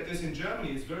you look at this in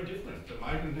Germany, it's very different. The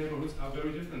migrant neighborhoods are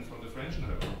very different from the French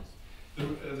neighborhoods.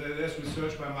 There's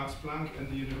research by Max Planck and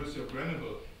the University of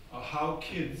Grenoble how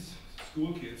kids,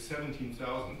 school kids,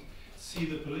 17,000, see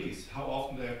the police, how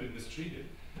often they have been mistreated.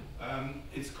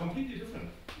 It's completely different.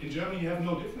 In Germany, you have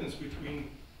no difference between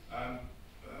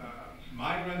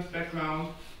migrant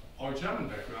background or German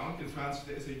background. In France,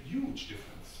 there is a huge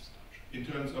difference in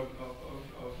terms of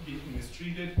being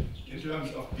mistreated, in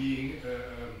terms of being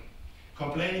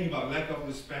complaining about lack of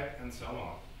respect, and so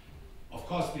on. Of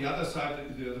course, the other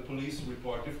side, the police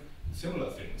report similar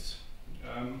things.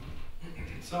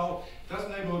 So, does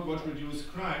Neighbourhood Watch reduce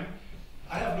crime?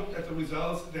 I have looked at the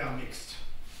results, they are mixed.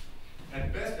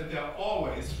 At best, and they are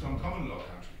always from common law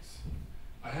countries.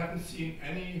 I haven't seen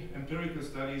any empirical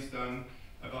studies done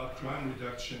about crime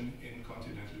reduction in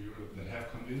continental Europe that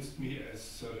have convinced me as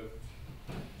sort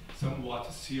of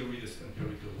somewhat serious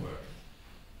empirical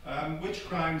work. Which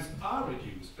crimes are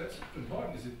reduced? That's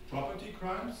important. Is it property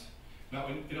crimes? Now,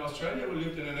 in Australia, we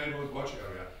lived in a neighborhood watch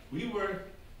area. We were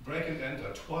break and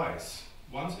enter twice.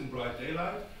 Once in bright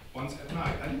daylight, once at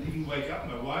night. I didn't even wake up.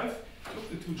 My wife took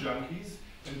the two junkies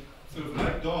and sort of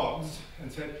like dogs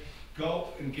and said, go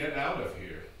and get out of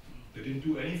here. They didn't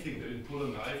do anything. They didn't pull a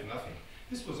knife, nothing.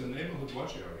 This was a neighborhood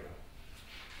watch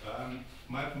area.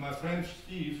 My friend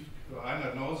Steve,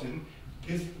 Reinhard knows him,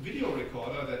 his video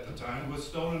recorder at the time was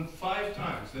stolen 5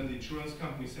 times. Then the insurance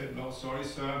company said, no, sorry,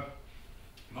 sir,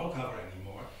 no cover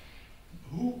anymore.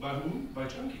 By whom? By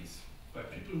junkies. By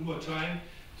people who are trying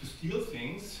to steal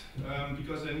things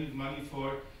because they need money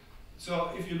for.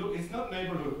 So if you look, it's not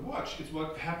neighborhood watch, it's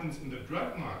what happens in the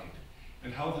drug market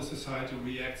and how the society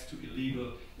reacts to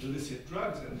illegal, illicit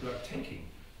drugs and drug taking,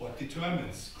 what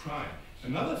determines crime.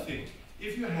 Another thing,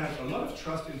 if you have a lot of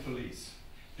trust in police,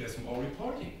 there's more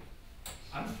reporting.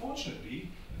 Unfortunately,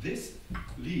 this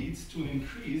leads to an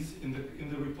increase in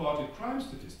the reported crime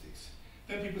statistics.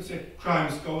 Then people say,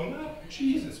 crime's going up.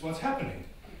 Jesus, what's happening?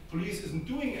 Police isn't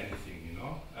doing anything, you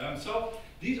know. So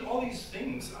all these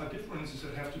things are differences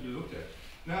that have to be looked at.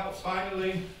 Now,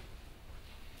 finally,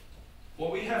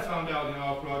 what we have found out in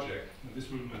our project, and this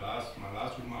will be my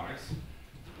last remarks,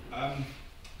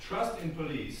 trust in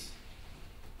police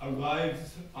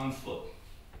arrives on foot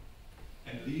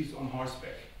and leaves on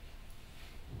horseback,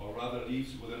 or rather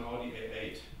leaves with an Audi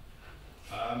A8.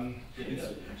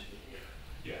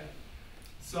 Yeah.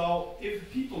 So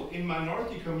if people in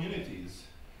minority communities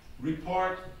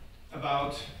report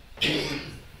about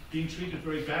being treated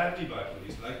very badly by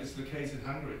police, like is the case in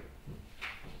Hungary.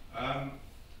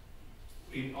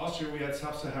 In Austria we had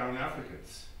sub-Saharan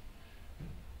Africans.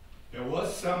 There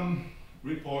was some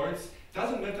reports,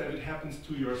 doesn't matter if it happens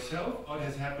to yourself or it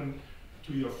has happened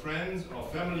to your friends or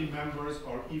family members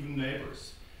or even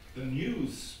neighbors. The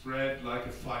news spread like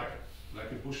a fire,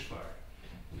 like a bushfire,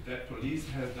 that police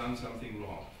has done something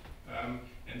wrong.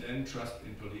 And then trust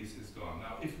in police is gone.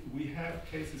 Now, if we have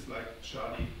cases like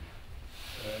Charlie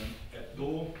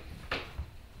Hebdo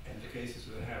and the cases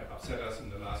that have upset us in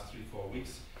the last 3-4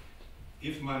 weeks,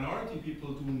 if minority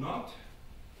people do not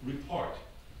report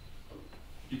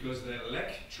because they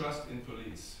lack trust in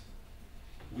police,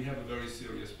 we have a very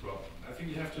serious problem. I think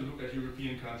you have to look at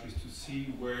European countries to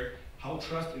see how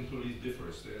trust in police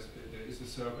differs. There is a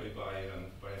survey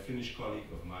by a Finnish colleague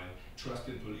of mine, trust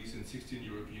in police in 16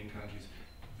 European countries.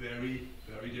 Very,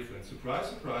 very different. Surprise,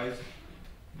 surprise,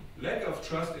 lack of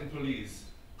trust in police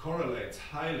correlates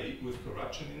highly with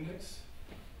corruption index,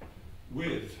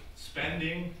 with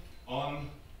spending on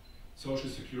social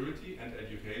security and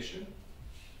education.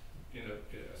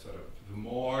 Sort of, the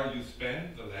more you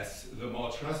spend, the more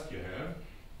trust you have,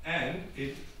 and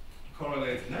it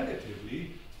correlates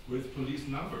negatively with police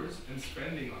numbers and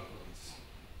spending on police.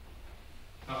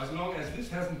 Now, as long as this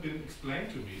hasn't been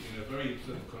explained to me in a very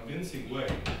sort of convincing way,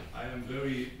 I am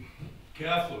very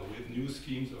careful with new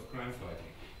schemes of crime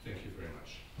fighting. Thank you very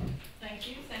much. Thank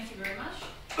you very much.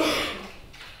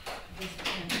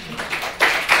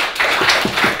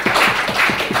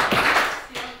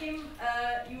 Joachim,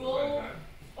 you all,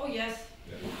 oh yes,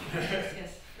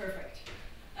 yes, perfect.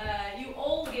 You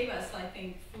all gave us, I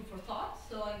think, food for thought,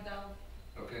 so I now,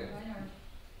 okay. Reinhard.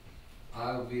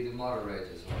 I'll be the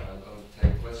moderator, so I'm going to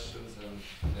take questions and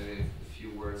maybe a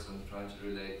few words on trying to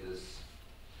relate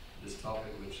this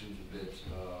topic, which seems a bit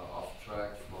off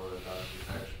track for a data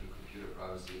protection, computer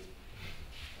privacy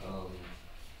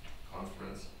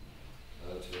conference,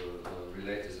 to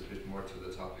relate this a bit more to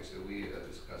the topics that we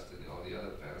discussed in all the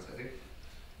other panels. I think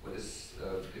what is,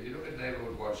 if you look at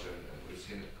Neighbourhood Watch, and we've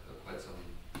seen quite some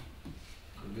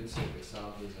convincing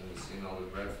examples, and we've seen all the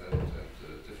breadth and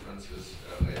differences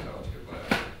laid out here by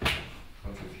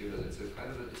contributors. It's a kind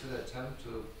of it's an attempt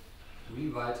to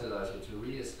revitalize or to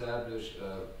re-establish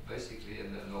basically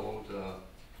an old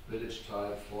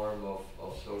village-type form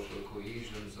of social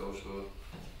cohesion,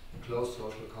 close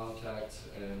social contacts,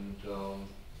 and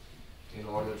in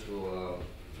order to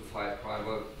fight crime.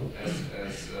 Well,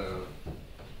 as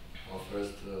our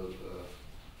first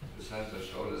presenter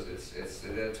showed us,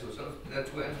 there are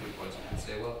two entry points. You can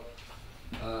say, well,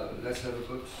 let's have a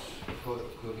good,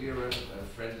 coherent and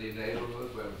friendly neighborhood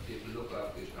where people look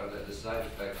after each other. The side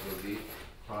effect will be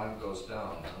crime goes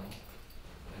down.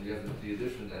 And you have the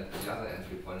other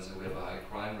entry points, and we have a high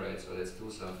crime rate, so let's do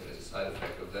something as a side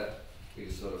effect of that. We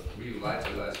can sort of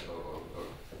revitalize or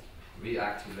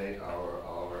reactivate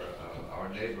our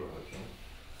neighborhood.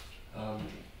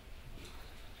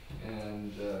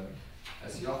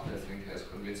 As Joachim, I think, has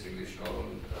convincingly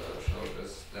showed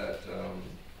us that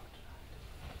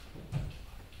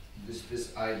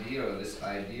this idea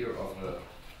of a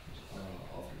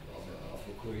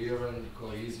coherent,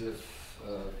 cohesive,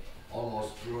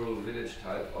 almost rural village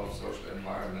type of social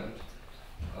environment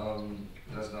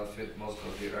does not fit most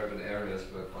of the urban areas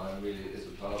where crime really is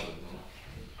a problem.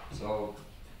 So,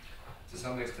 to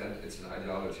some extent, it's an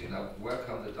ideology. Now, where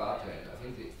come the data in? I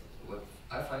think what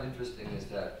I find interesting is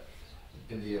that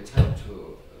in the attempt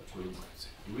to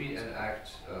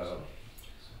reenact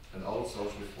an old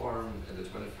social form in the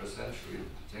 21st century,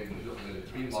 looking at a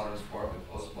pre-modern form in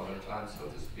postmodern times, so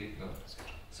to speak,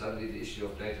 suddenly the issue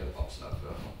of data pops up.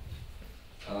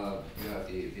 You have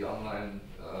the online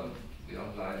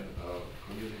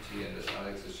community, and as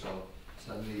Alex has shown,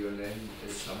 suddenly your name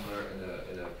is somewhere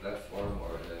in a platform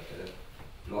or in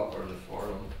a blog or in a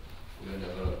forum you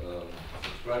never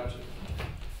subscribed to.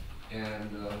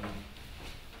 And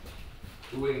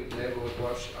doing Neighbourhood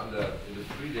Watch in the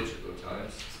pre-digital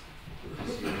times,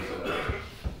 you see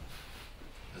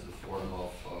form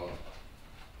of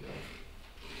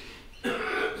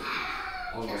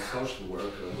almost social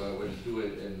work, where when you do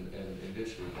it in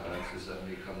digital times, you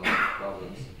suddenly come up with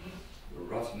problems.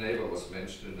 Rough neighbor was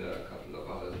mentioned, and there are a couple of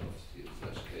other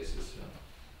such cases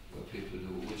where people do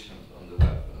witch hunt on the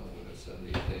web, when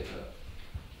suddenly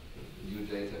new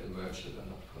data emerge that are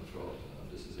not controlled.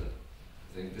 I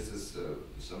think this is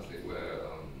something where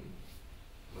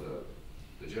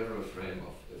the general frame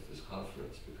of this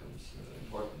conference becomes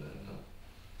important, and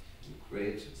you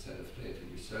create a set of data,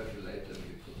 you circulate them,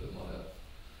 you put them on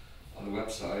a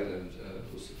website, and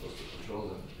who's supposed to control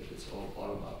them? If it's all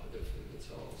bottom up, if it's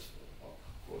all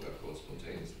quote unquote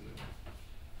spontaneous.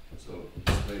 So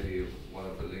this may be one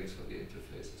of the links or the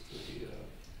interfaces to the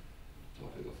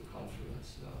topic of the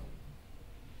conference.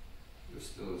 There's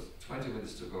still 20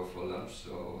 minutes to go for lunch,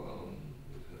 so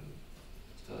we can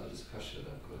start a discussion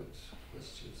and collect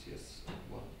questions. Yes,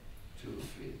 1, 2,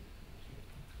 3.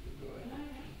 You go ahead.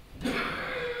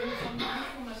 From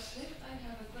my script, I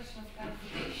have a question of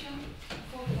clarification,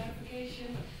 for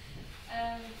clarification.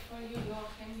 And for you,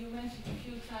 Joachim, you mentioned a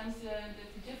few times that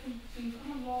the difference between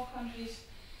common law countries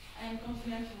and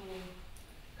continental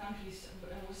countries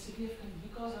was significant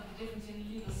because of the difference in the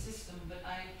legal system. But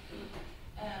I'm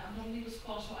not a legal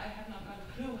scholar, so I have not got a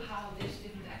clue how this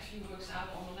difference actually works out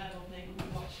on the level of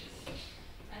neighborhood watches.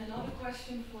 And another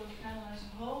question for the panel as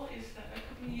a whole is that a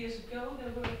couple of years ago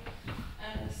there were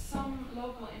some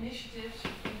local initiatives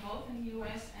both in the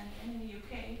US and in the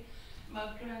UK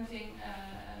about granting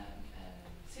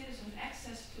citizens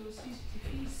access to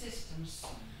CCTV systems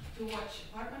to watch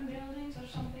apartment buildings or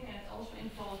something, and it also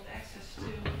involved access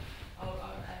to,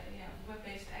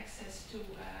 web-based access to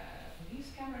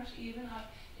police cameras even.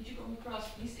 Did you come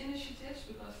across these initiatives?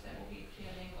 Because there will be a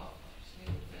clear link, obviously,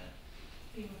 with the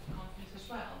theme of the conference as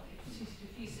well, if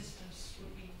CCTV systems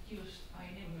would be used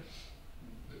by neighborhoods.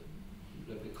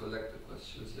 Let me collect the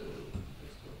questions.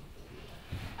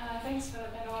 Thanks for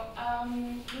the panel.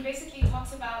 He basically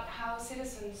talks about how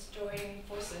citizens join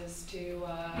forces to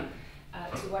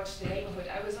watch the neighborhood.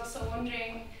 I was also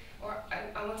wondering, or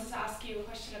I wanted to ask you a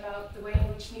question about the way in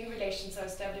which new relations are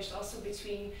established also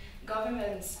between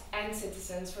governments and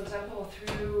citizens, for example,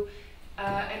 through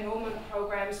enrollment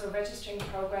programs or registering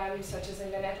programs, such as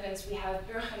in the Netherlands we have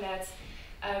Burgernet,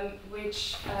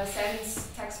 which sends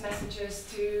text messages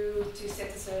to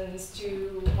citizens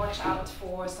to watch out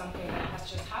for something that has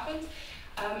just happened.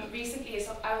 Recently,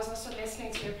 I was also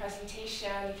listening to a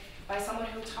presentation by someone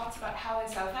who talked about how in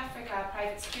South Africa,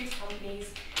 private security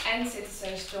companies and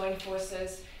citizens join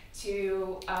forces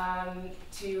to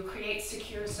create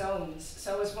secure zones.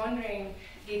 So I was wondering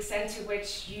the extent to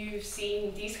which you've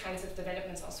seen these kinds of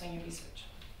developments also in your research.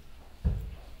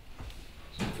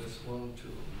 So there's 1, 2.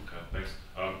 Okay, thanks.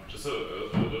 Just a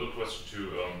little question to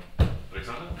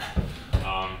Alexander.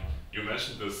 You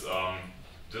mentioned this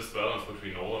disbalance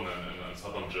between northern and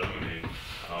southern Germany,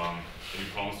 and you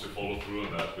promised to follow through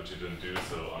on that, but you didn't do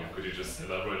so. Could you just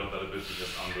elaborate on that a bit?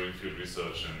 Because I'm doing field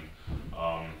research in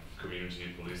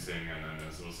community policing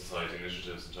and civil society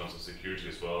initiatives in terms of security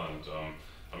as well. And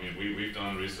I mean, we've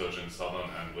done research in southern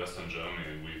and western Germany,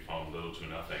 and we found little to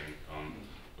nothing,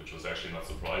 which was actually not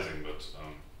surprising. But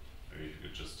maybe if you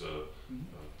could just say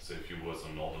a few words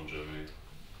on northern Germany.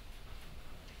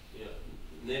 Yeah,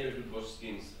 neighbourhood watch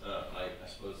schemes, I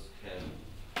suppose,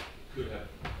 could have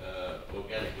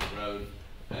organically grown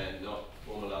and not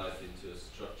formalized into a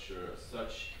structure as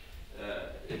such.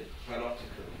 The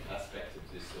panoptical aspect of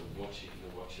this, of watching the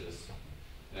watchers,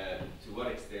 to what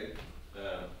extent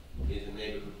is a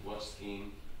neighbourhood watch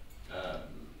scheme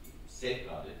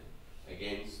safeguarded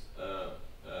against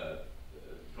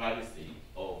privacy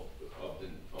of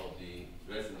the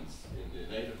residents in the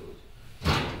neighbourhood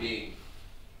being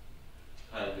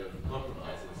kind of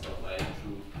compromised in some way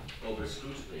through over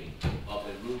scrutiny of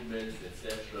their movements, etc.,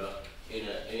 in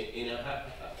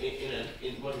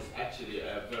what is actually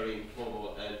a very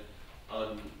informal and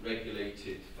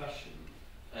unregulated fashion,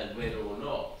 and whether or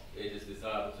not it is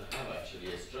desirable to have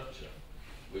actually a structure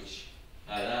which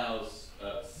allows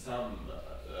some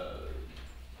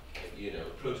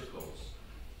protocols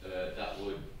that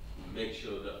would make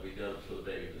sure that we don't throw the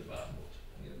baby with the bathwater.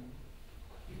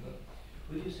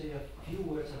 Would you say a few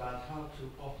words about how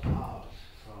to opt out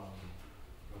from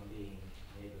being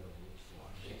neighborhood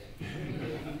watch?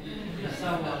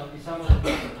 someone,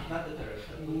 not the terrorist,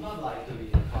 but would not like to be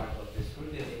part of this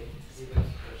scrutiny, even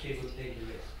she would take the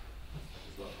risk.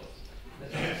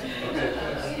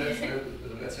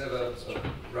 Let's have a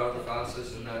round of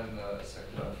answers and then a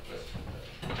second round of questions.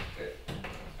 Okay.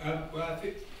 Well, I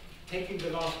think taking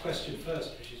the last question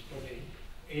first, which is probably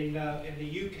in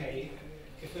the UK,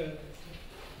 if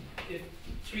if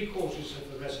 3/4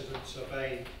 of the residents of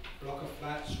a block of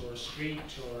flats or a street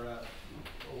or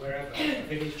wherever, a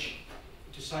village,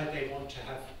 decide they want to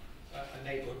have a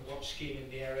neighbourhood watch scheme in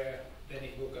the area, then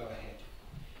it will go ahead.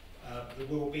 There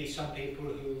will be some people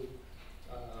who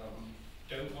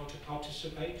don't want to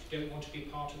participate, don't want to be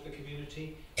part of the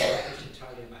community. It's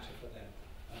entirely a matter for them.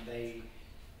 And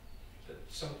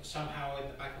somehow in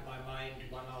the back of my mind,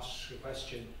 one asks the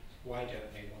question, why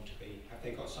don't they want to be? Have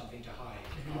they got something to hide?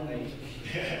 Are they?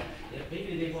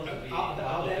 Maybe they want to be are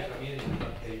part they, of the community,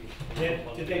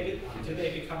 but they do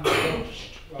they become the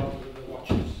watched rather than the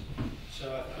watchers?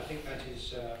 So I think that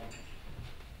is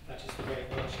the way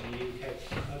it works in the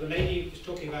UK. The lady was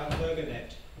talking about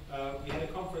Burgernet. We had a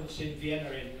conference in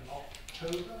Vienna in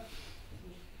October,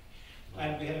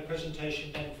 and we had a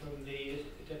presentation then from the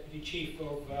Deputy Chief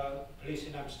of Police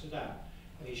in Amsterdam,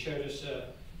 and he showed us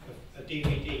a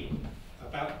DVD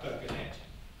about Burgernet,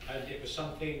 and it was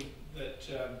something that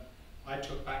I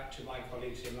took back to my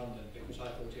colleagues in London because I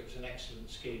thought it was an excellent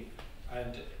scheme.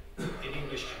 And in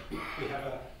English we have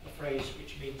a phrase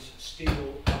which means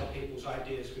steal other people's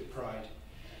ideas with pride.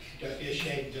 Don't be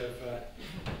ashamed of a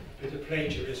bit of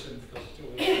plagiarism because it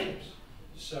always happens.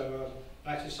 So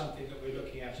that is something that we're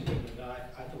looking at in England.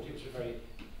 I thought it was a very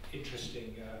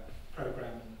interesting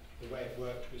programme, and the way it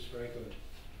worked was very good.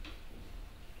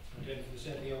 I don't know if there's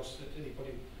anything else that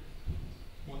anybody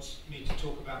wants me to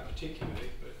talk about particularly,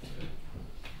 but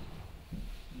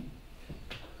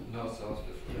no, sounds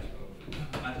different.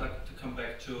 I'd like to come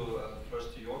back to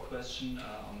first to your question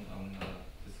on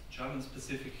this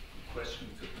German-specific question.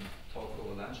 We could talk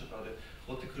over lunch about it.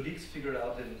 What the colleagues figured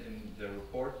out in their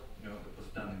report, it was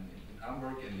done in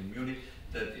Hamburg and in Munich,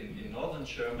 that in northern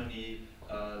Germany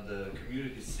the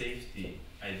community safety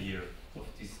idea of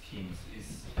these schemes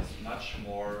is much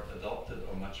more adopted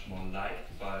or much more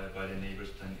liked by the neighbors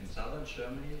than in southern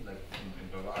Germany, like in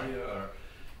Bavaria or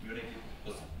Munich. It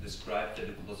was described that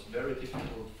it was very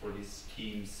difficult for these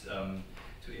schemes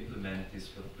to implement this,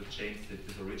 what changed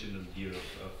this original idea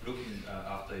of looking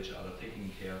after each other, taking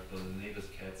care of the neighbors'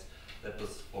 cats. That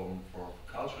was for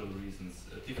cultural reasons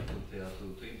difficult there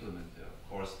to implement there. Of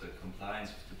course, the compliance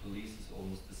with the police is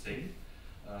almost the same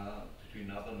between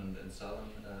northern and southern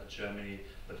Germany,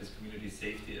 but this community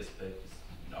safety aspect is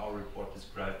in our report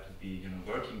described to be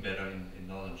working better in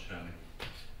northern Germany.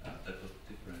 That was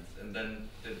the difference. And then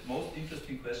the most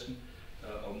interesting question,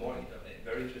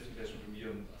 very interesting question from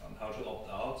you on how to opt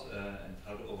out and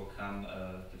how to overcome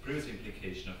the privacy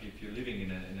implication of if you're living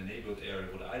in a neighborhood area.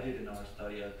 What I did in our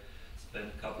study, I spent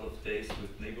a couple of days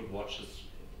with neighborhood watchers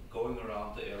going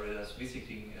around the areas,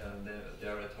 visiting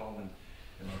there at home, and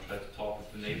try to talk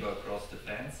with the neighbor across the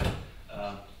fence,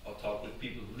 or talk with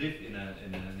people who live in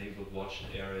a neighborhood watched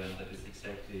area, and that is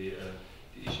exactly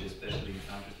the issue, especially in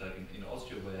countries like in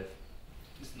Austria, where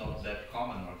it's not that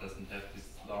common or doesn't have this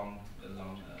long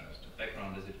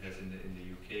background as it has in the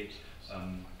UK.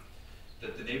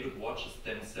 That the neighborhood watchers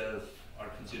themselves are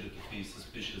considered to be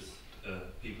suspicious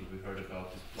people. We heard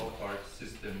about this block party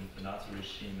system, the Nazi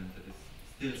regime, and that is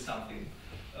still something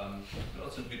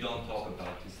also we don't talk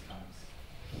about these times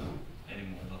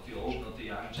anymore. Not the old, not the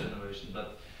young generation,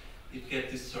 but it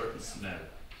gets this certain smell.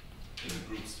 The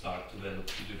groups start to develop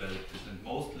this, and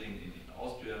mostly in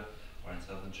Austria or in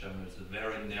southern Germany, it's a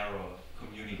very narrow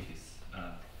communities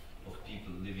of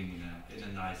people living in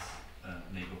a nice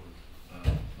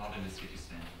neighborhood, not in the city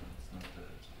center. It's not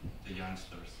the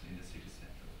youngsters in the city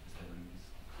center establishing these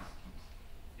schemes.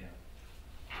 Yeah.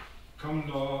 Common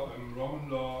law, Roman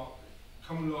law.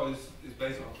 Common law is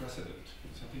based on precedent.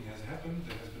 Something has happened,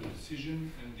 there has been a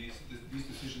decision, and these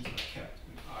decisions are kept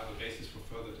and are the basis for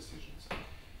further decisions.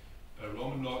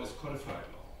 Roman law is codified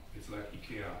law. It's like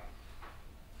IKEA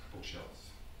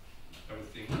bookshelves.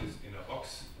 Everything is in a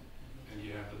box, and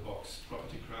you have the box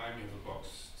property crime, you have a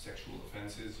box sexual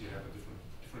offenses, you have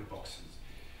different boxes.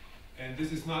 And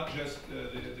this is not just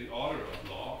the order of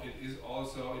law,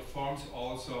 it forms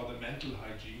also the mental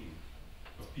hygiene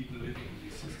of people living in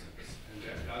these systems. And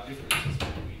there are differences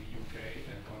between UK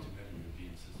and continental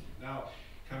European systems. Now,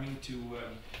 coming to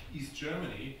East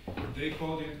Germany, they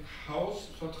called it Haus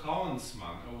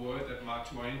Vertrauensmann, a word that Mark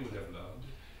Twain would have loved.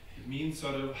 It means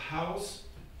sort of house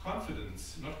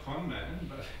confidence, not con man,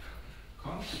 but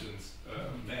confidence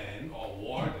man or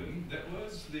warden. That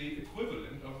was the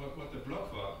equivalent of what the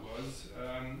Blockwart was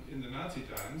in the Nazi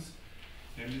times,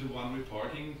 namely the one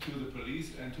reporting to the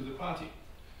police and to the party.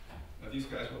 These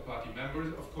guys were party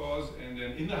members, of course, and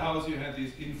then in the house you had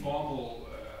these informal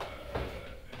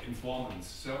informants.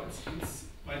 So it's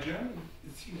by German,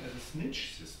 it's seen as a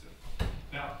snitch system.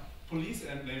 Now, police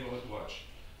and neighborhood watch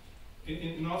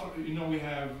in North, you know, we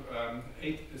have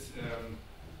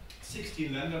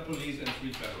 16 Länder police and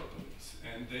 3 federal police,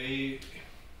 and it's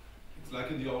like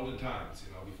in the olden times,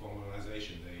 you know, before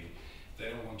modernization, they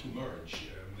don't want to merge.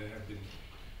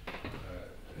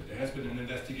 There has been an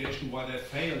investigation why they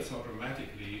failed so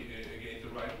dramatically against the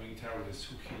right-wing terrorists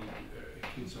who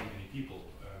killed so many people,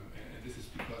 and this is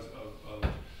because of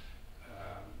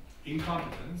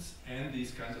incompetence and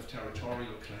these kinds of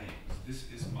territorial claims. This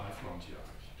is my frontier.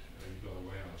 You go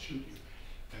away, I'll shoot you.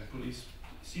 And police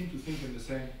seem to think in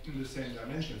the same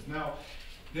dimensions. Now,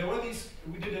 there were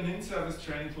we did an in-service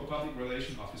training for public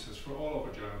relation officers for all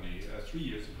over Germany 3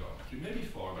 years ago. Maybe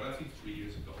 4, but I think 3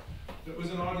 years ago. There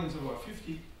was an audience of about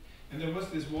 50, and there was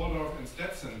this Waldorf and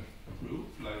Stetson group,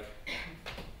 like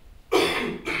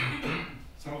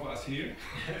some of us here.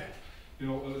 You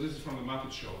know, this is from the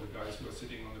Muppet Show, the guys who are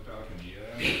sitting on the balcony.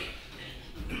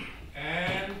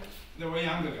 And there were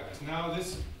younger guys. Now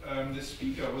this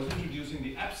speaker was introducing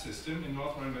the app system in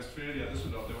North Rhine-Westphalia.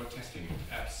 They were testing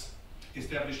apps,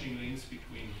 establishing links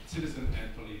between citizen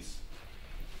and police.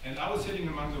 And I was sitting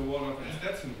among the Waldorf and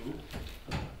Stetson group,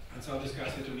 and so this guy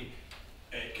said to me,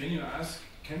 hey, can you ask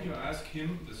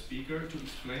him, the speaker, to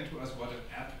explain to us what an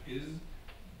app is?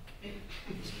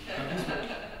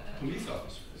 Police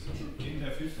officers in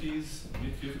their 50s,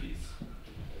 mid-50s.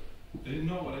 They didn't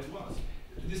know what it was.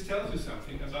 This tells you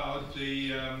something about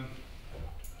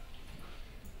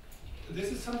this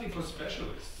is something for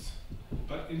specialists,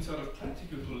 but in sort of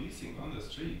practical policing on the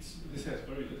streets, this has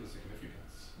very little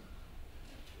significance.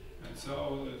 And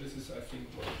so this is, I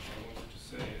think, what I wanted to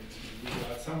say. And we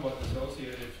are somewhat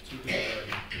associated to the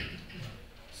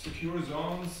secure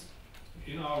zones.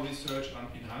 In our research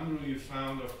in Hungary, we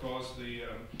found, of course,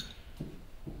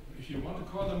 if you want to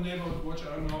call them neighborhood watch,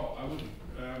 I don't know, I wouldn't.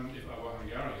 If I were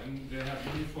Hungarian, they have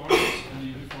uniforms, and the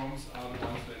uniforms are the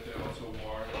ones that they also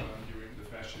wore during the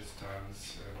fascist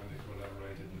times when they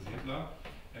collaborated with Hitler,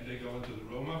 and they go into the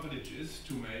Roma villages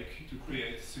to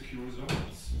create secure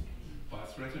zones by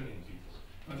threatening people.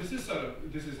 Now this is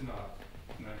not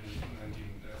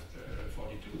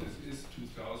 1942. This is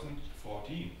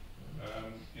 2014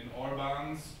 in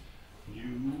Orban's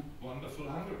new wonderful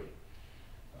Hungary.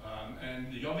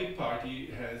 And the Jobbik party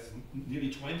has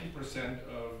nearly 20%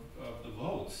 of the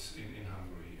votes in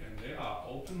Hungary, and they are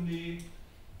openly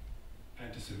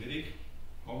anti-Semitic,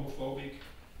 homophobic,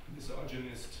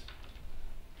 misogynist,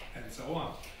 and so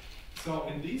on. So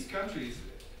in these countries,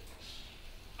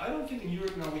 I don't think in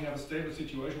Europe now we have a stable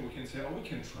situation. We can say, oh, we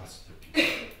can trust the people.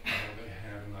 They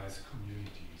have nice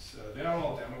communities. They are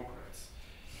all Democrats.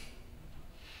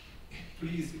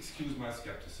 Please excuse my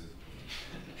skepticism.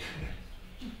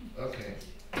 Okay.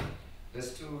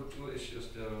 There's two issues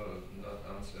still not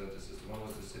answered. This is one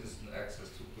with the citizen access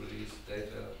to police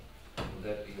data. Would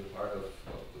that be a part of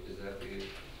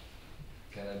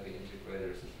can that be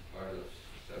integrated as a part of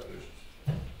established?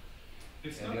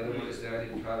 And the other one is there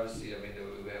any privacy? I mean,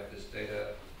 we have this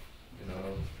data, you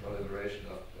know, proliferation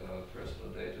of personal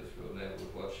data through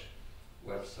Neighbourhood Watch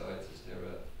websites. Is there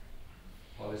a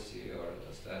policy or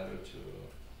a standard to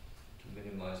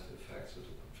minimize the effects or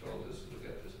to control this, to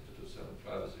get this into some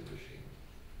privacy regime?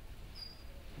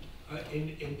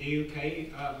 In the UK,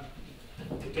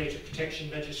 the data protection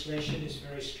legislation is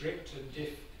very strict, and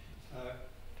if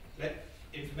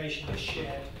information is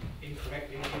shared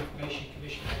incorrectly, the Information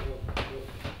Commission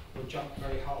will jump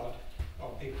very hard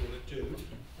on people that do.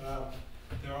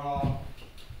 There are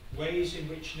ways in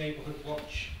which Neighbourhood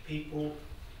Watch people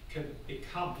can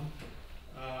become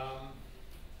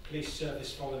police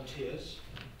service volunteers,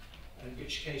 in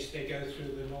which case they go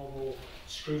through the normal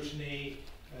scrutiny,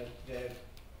 their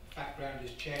background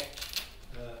is checked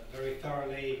very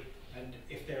thoroughly, and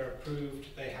if they're approved,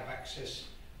 they have access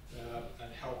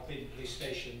and help in police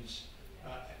stations.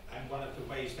 And one of the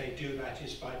ways they do that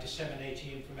is by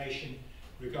disseminating information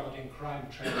regarding crime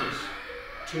trends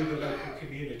to the local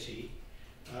community,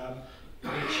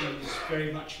 which is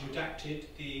very much redacted.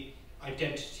 The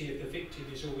identity of the victim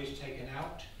is always taken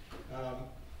out.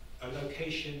 A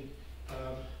location in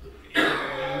the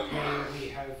UK, we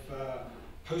have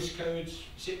postcodes,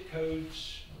 zip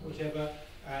codes, whatever,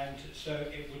 and so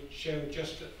it would show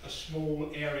just a small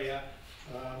area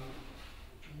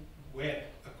where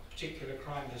a particular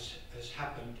crime has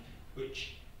happened,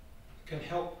 which can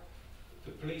help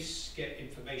the police get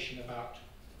information about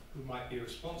who might be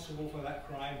responsible for that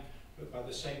crime, but by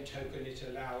the same token it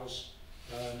allows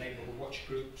neighbourhood watch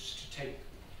groups to take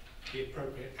the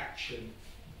appropriate action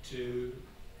to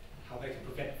how they can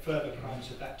prevent further crimes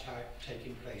of that type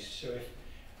taking place. So if,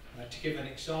 to give an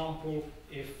example,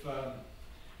 if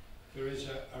there is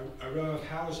a row of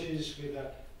houses with an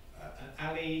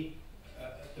alley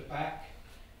at the back,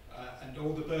 and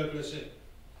all the burglars are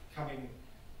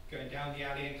going down the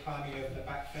alley and climbing over the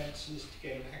back fences to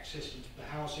gain access into the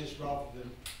houses rather than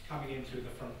coming in through the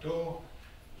front door,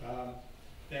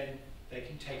 then they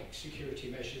can take security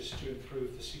measures to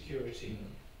improve the security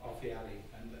of the alley,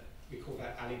 and we call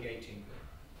that alligating.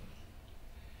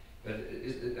 But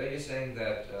are you saying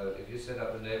that if you set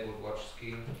up a neighborhood watch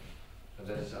scheme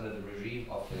that is under the regime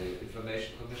of the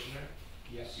information commissioner,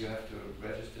 yes, you have to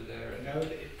register there? No,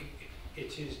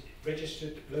 it is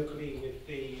registered locally with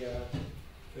the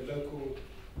local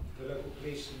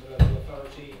police and the local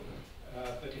authority.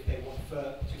 But if they want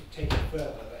to take it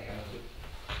further, they have to.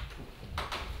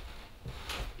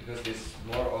 Because these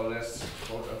more or less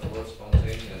quote-unquote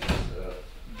spontaneous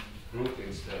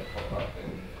groupings that pop up in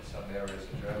some areas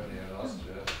in Germany and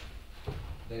Austria,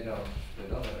 they don't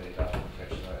have any data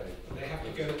protection. They have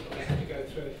to go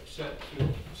through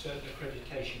certain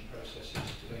accreditation processes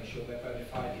to make sure they're bona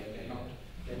fide and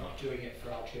they're not doing it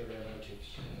for ulterior motives.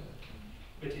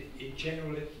 But in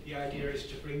general, the idea is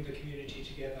to bring the community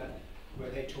together,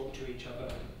 where they talk to each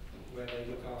other, where they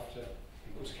look after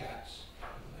people's cats,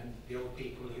 and the old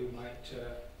people who might,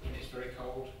 when it's very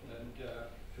cold, and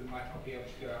who might not be able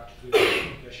to go out to do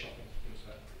their shopping, things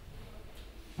like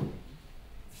that.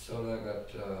 So I got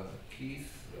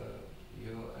Keith,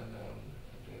 you, and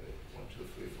David. 1, 2,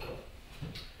 3,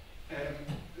 4.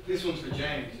 This one's for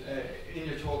James. In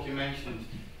your talk, you mentioned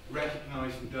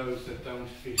recognising those that don't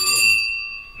fit in.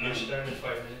 Down in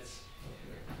 5 minutes.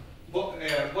 What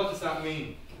does that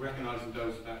mean, recognising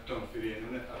those that don't fit in?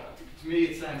 And to me,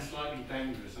 it sounds slightly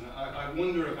dangerous. And I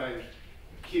wonder about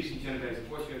Kirsten Genovese.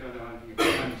 Unfortunately, I don't know anything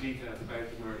about any details about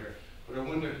the murder, but I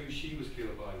wonder who she was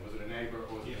killed by. Was it a neighbour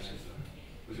or was it yes.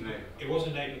 It was a neighbour. It was a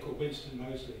neighbour called Winston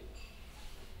Mosley.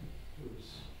 Who was,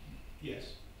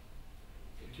 yes.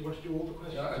 Do you want to do all the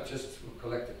questions? Yeah, I just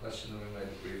collect the question and we make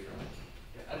it briefer.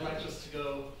 I'd like just to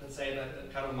go and say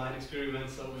that kind of mind experiment,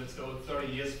 so let's go 30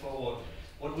 years forward.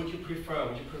 What would you prefer?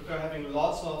 Would you prefer having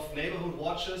lots of neighborhood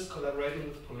watches collaborating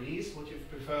with police? Would you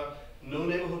prefer no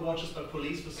neighborhood watches but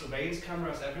police with surveillance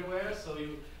cameras everywhere? So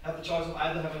you have the choice of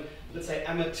either having, let's say,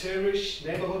 amateurish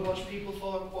neighborhood watch people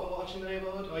for watching the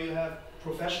neighborhood, or you have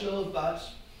professional but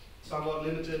somewhat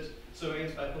limited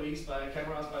surveillance by police, by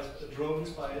cameras, by drones,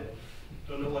 by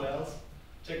don't know what else.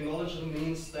 Technology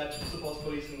means that supports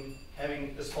police in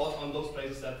having a spot on those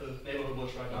places that the neighborhood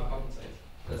watch right now compensates.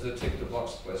 That's a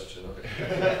tick-the-box question,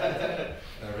 okay.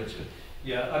 Richard.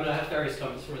 Yeah, I mean, I have various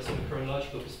comments from a sort of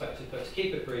chronological perspective, but to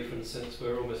keep it brief, and since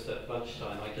we're almost at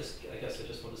lunchtime, I guess I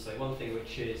just want to say one thing,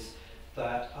 which is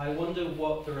that I wonder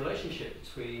what the relationship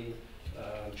between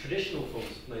traditional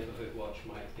forms of neighbourhood watch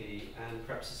might be, and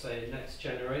perhaps to say next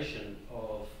generation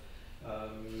of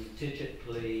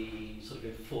digitally sort of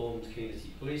informed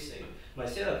community policing. And I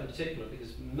say that in particular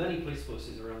because many police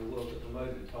forces around the world at the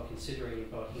moment are considering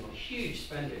embarking on huge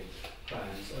spending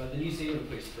plans. The New Zealand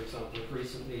police, for example, have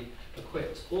recently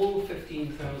equipped all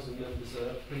 15,000 members of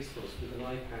the police force with an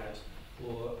iPad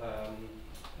or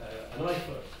an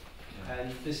iPhone.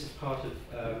 And this is part of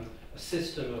a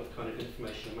system of kind of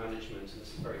information management, and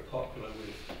this is very popular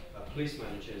with police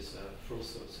managers for all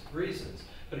sorts of reasons.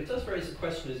 But it does raise the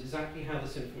question is exactly how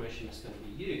this information is going to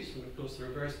be used. And of course there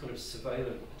are various kind of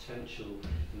surveillance potential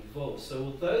involved. So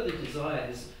although the desire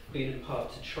has been in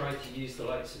part to try to use the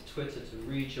likes of Twitter to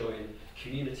rejoin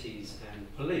communities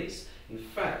and police, in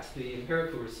fact the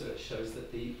empirical research shows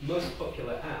that the most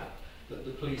popular app that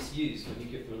the police use when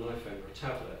you give them an iPhone or a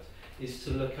tablet is to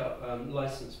look up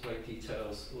license plate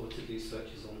details or to do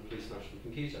searches on the police national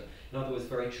computer. In other words,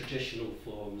 very traditional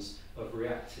forms of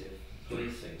reactive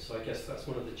policing. So I guess that's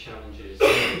one of the challenges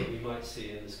that we might see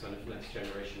in this kind of next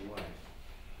generation way.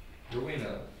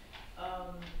 Rowena.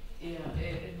 Yeah,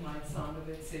 it might sound a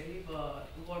bit silly, but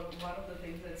one of the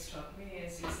things that struck me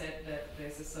is you said that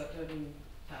there's a certain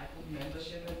type of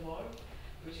membership involved,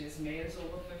 which is males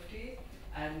over 50,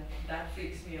 and that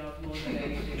freaks me out more than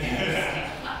anything else.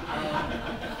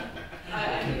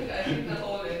 I think the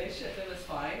whole initiative is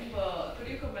fine, but could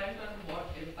you comment on what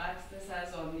impacts this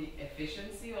has on the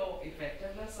efficiency or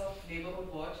effectiveness of neighborhood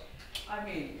watch? I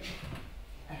mean,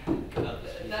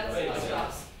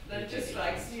 that just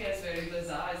strikes me as very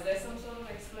bizarre. Is there some sort of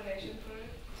explanation for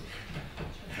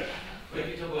it? When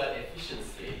you talk about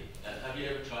efficiency, have you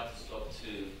ever tried to stop to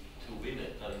women,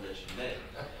 not to mention men,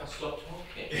 stop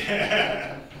talking?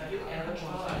 Have you ever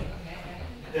tried?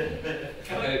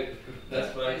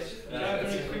 That's right.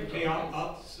 Very quickly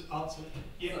answer.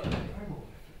 Yeah.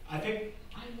 I think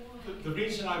the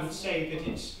reason I would say that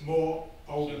it's more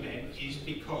older men is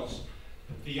because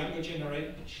the younger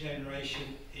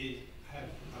generation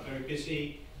are very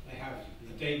busy, they have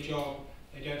a day job,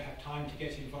 they don't have time to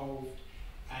get involved,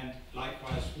 and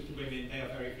likewise with the women, they are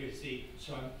very busy.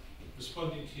 So I'm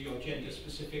responding to your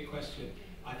gender-specific question.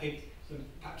 I think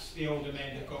perhaps the older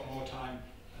men have got more time,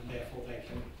 and therefore they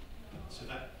can. So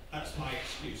that's my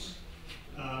excuse.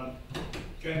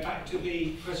 Going back to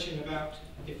the question about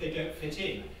if they don't fit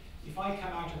in, if I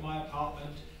come out of my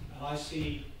apartment and I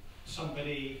see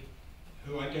somebody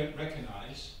who I don't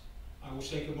recognise, I will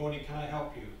say, "Good morning, can I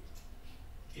help you?"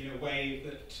 in a way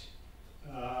that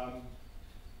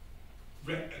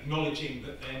acknowledging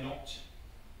that they're not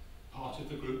part of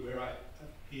the group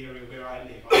the area where I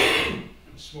live. I live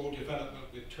in a small development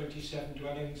with 27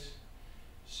 dwellings,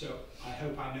 so I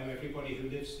hope I know everybody who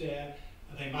lives there.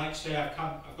 And they might say, I've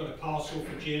got a parcel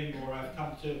for Jim, or I've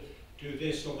come to do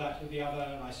this or that or the other,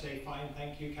 and I say, fine,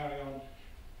 thank you, carry on.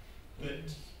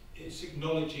 But it's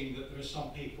acknowledging that there are some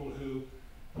people who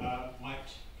might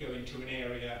go into an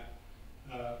area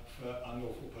for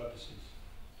unlawful purposes.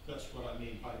 That's what I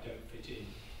mean by don't fit in.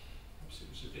 Perhaps it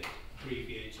was a bit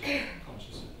abbreviated,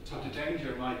 conscious at the time. But the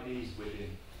danger might be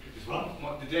within.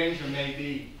 What the danger may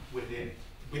be within.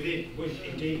 Within,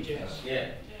 indeed, yes. Yeah.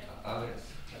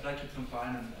 Alex? I'd like to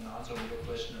combine an answer on your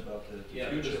question about the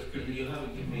future. You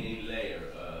haven't given me any layer,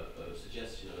 a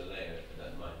suggestion of a layer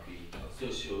that might be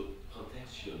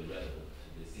socio-contextually relevant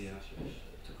to this situation.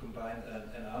 To combine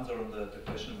an answer on the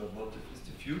question about what is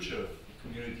the future of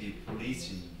community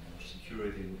policing or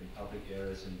security in public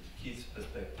areas, and Keith's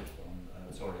perspective on,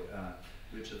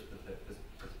 Richard's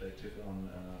perspective on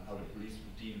how the police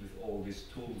will deal with all these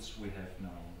tools we have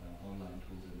now, online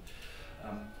tools.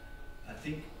 And, I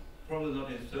think probably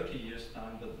not in 30 years'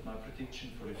 time, but my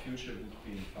prediction for the future would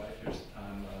be in 5 years'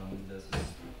 time. There's a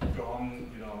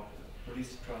strong,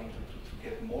 police trying to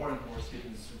get more and more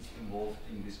citizens involved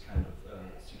in this kind of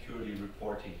security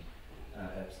reporting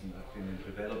apps, and I've been in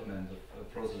development of a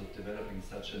process of developing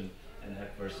such an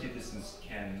app where citizens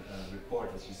can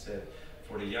report, as you said.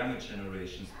 For the younger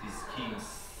generations, these schemes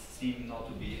seem not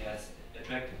to be as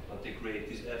attractive, but they create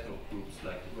these ad hoc groups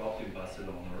like Robbed in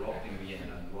Barcelona, Robbed in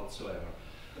Vienna, and whatsoever.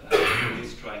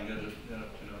 Police trying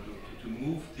to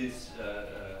move this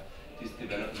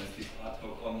developments, these ad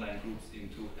hoc online groups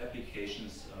into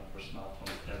applications for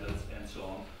smartphones, tablets, and so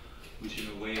on, which in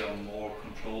a way are more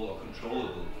controllable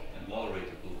and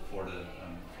moderatable for the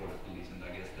police. And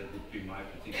I guess that would be my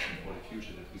prediction for the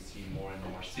future, that we see more and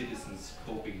more citizens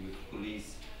coping with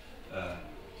police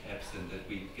apps, and that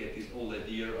we get this old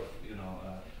idea of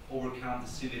overcome the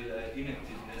civil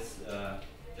inactiveness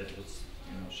that was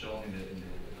shown in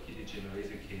the Kitty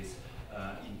Generese case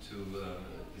into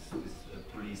this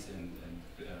police and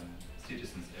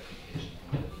citizens application.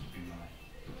 That would be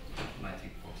my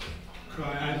take.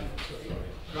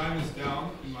 Crime is down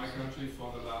in my country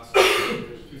for the last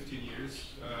 15 years.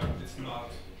 It's not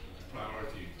a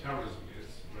priority. Terrorism is,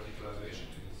 radicalization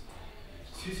is.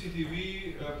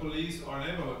 CCTV, police, or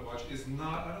neighborhood watch is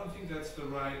not, I don't think that's the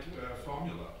right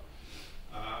formula.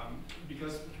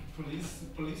 Because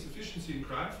police efficiency in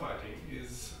crime fighting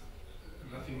is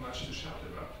nothing much to shout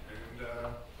about. And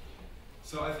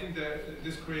so I think that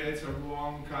this creates a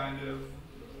wrong kind of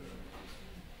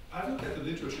I looked at the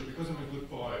literature because I'm a good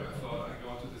boy. I thought I'd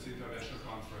go to this international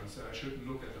conference and I shouldn't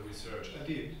look at the research. I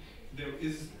did. There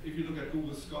is, if you look at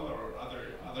Google Scholar or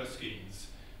other schemes,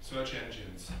 search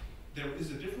engines, there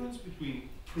is a difference between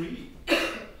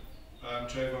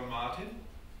Trayvon Martin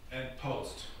and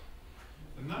post.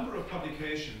 The number of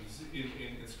publications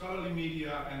in scholarly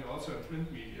media and also in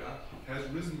print media has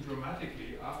risen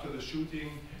dramatically after the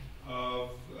shooting of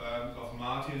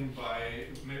Martin by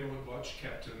Neighbourhood Watch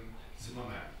Captain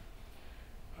Zimmerman.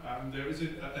 There is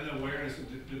an awareness and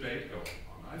debate going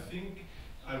on. I think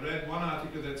I read one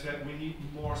article that said we need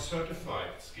more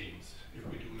certified schemes if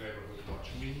we do Neighbourhood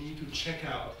Watch. We need to check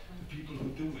out the people who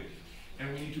do it.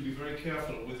 And we need to be very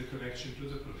careful with the connection to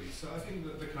the police. So I think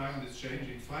that the climate is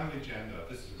changing. Finally, gender,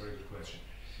 this is a very good question.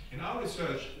 In our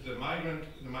research, the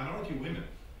minority women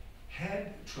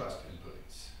had trust in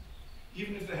police,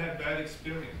 even if they had bad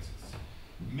experiences.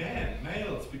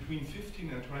 Males between 15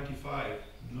 and 25,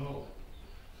 no.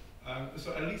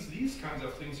 So at least these kinds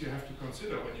of things you have to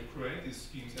consider when you create these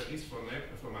schemes, at least for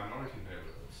minority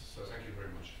neighborhoods. So thank you very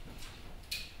much.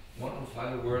 One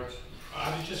final word.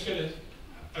 I was just going to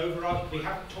overall, we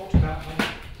haven't talked about money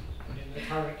in the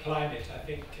current climate. I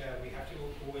think we have to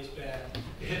always bear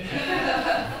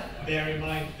in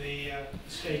mind the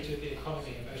state of the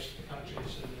economy in most of the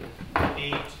countries and the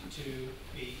need to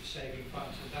be saving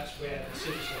funds, and that's where the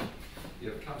citizen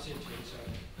comes into it.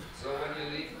 So when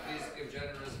you leave, please give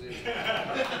generously.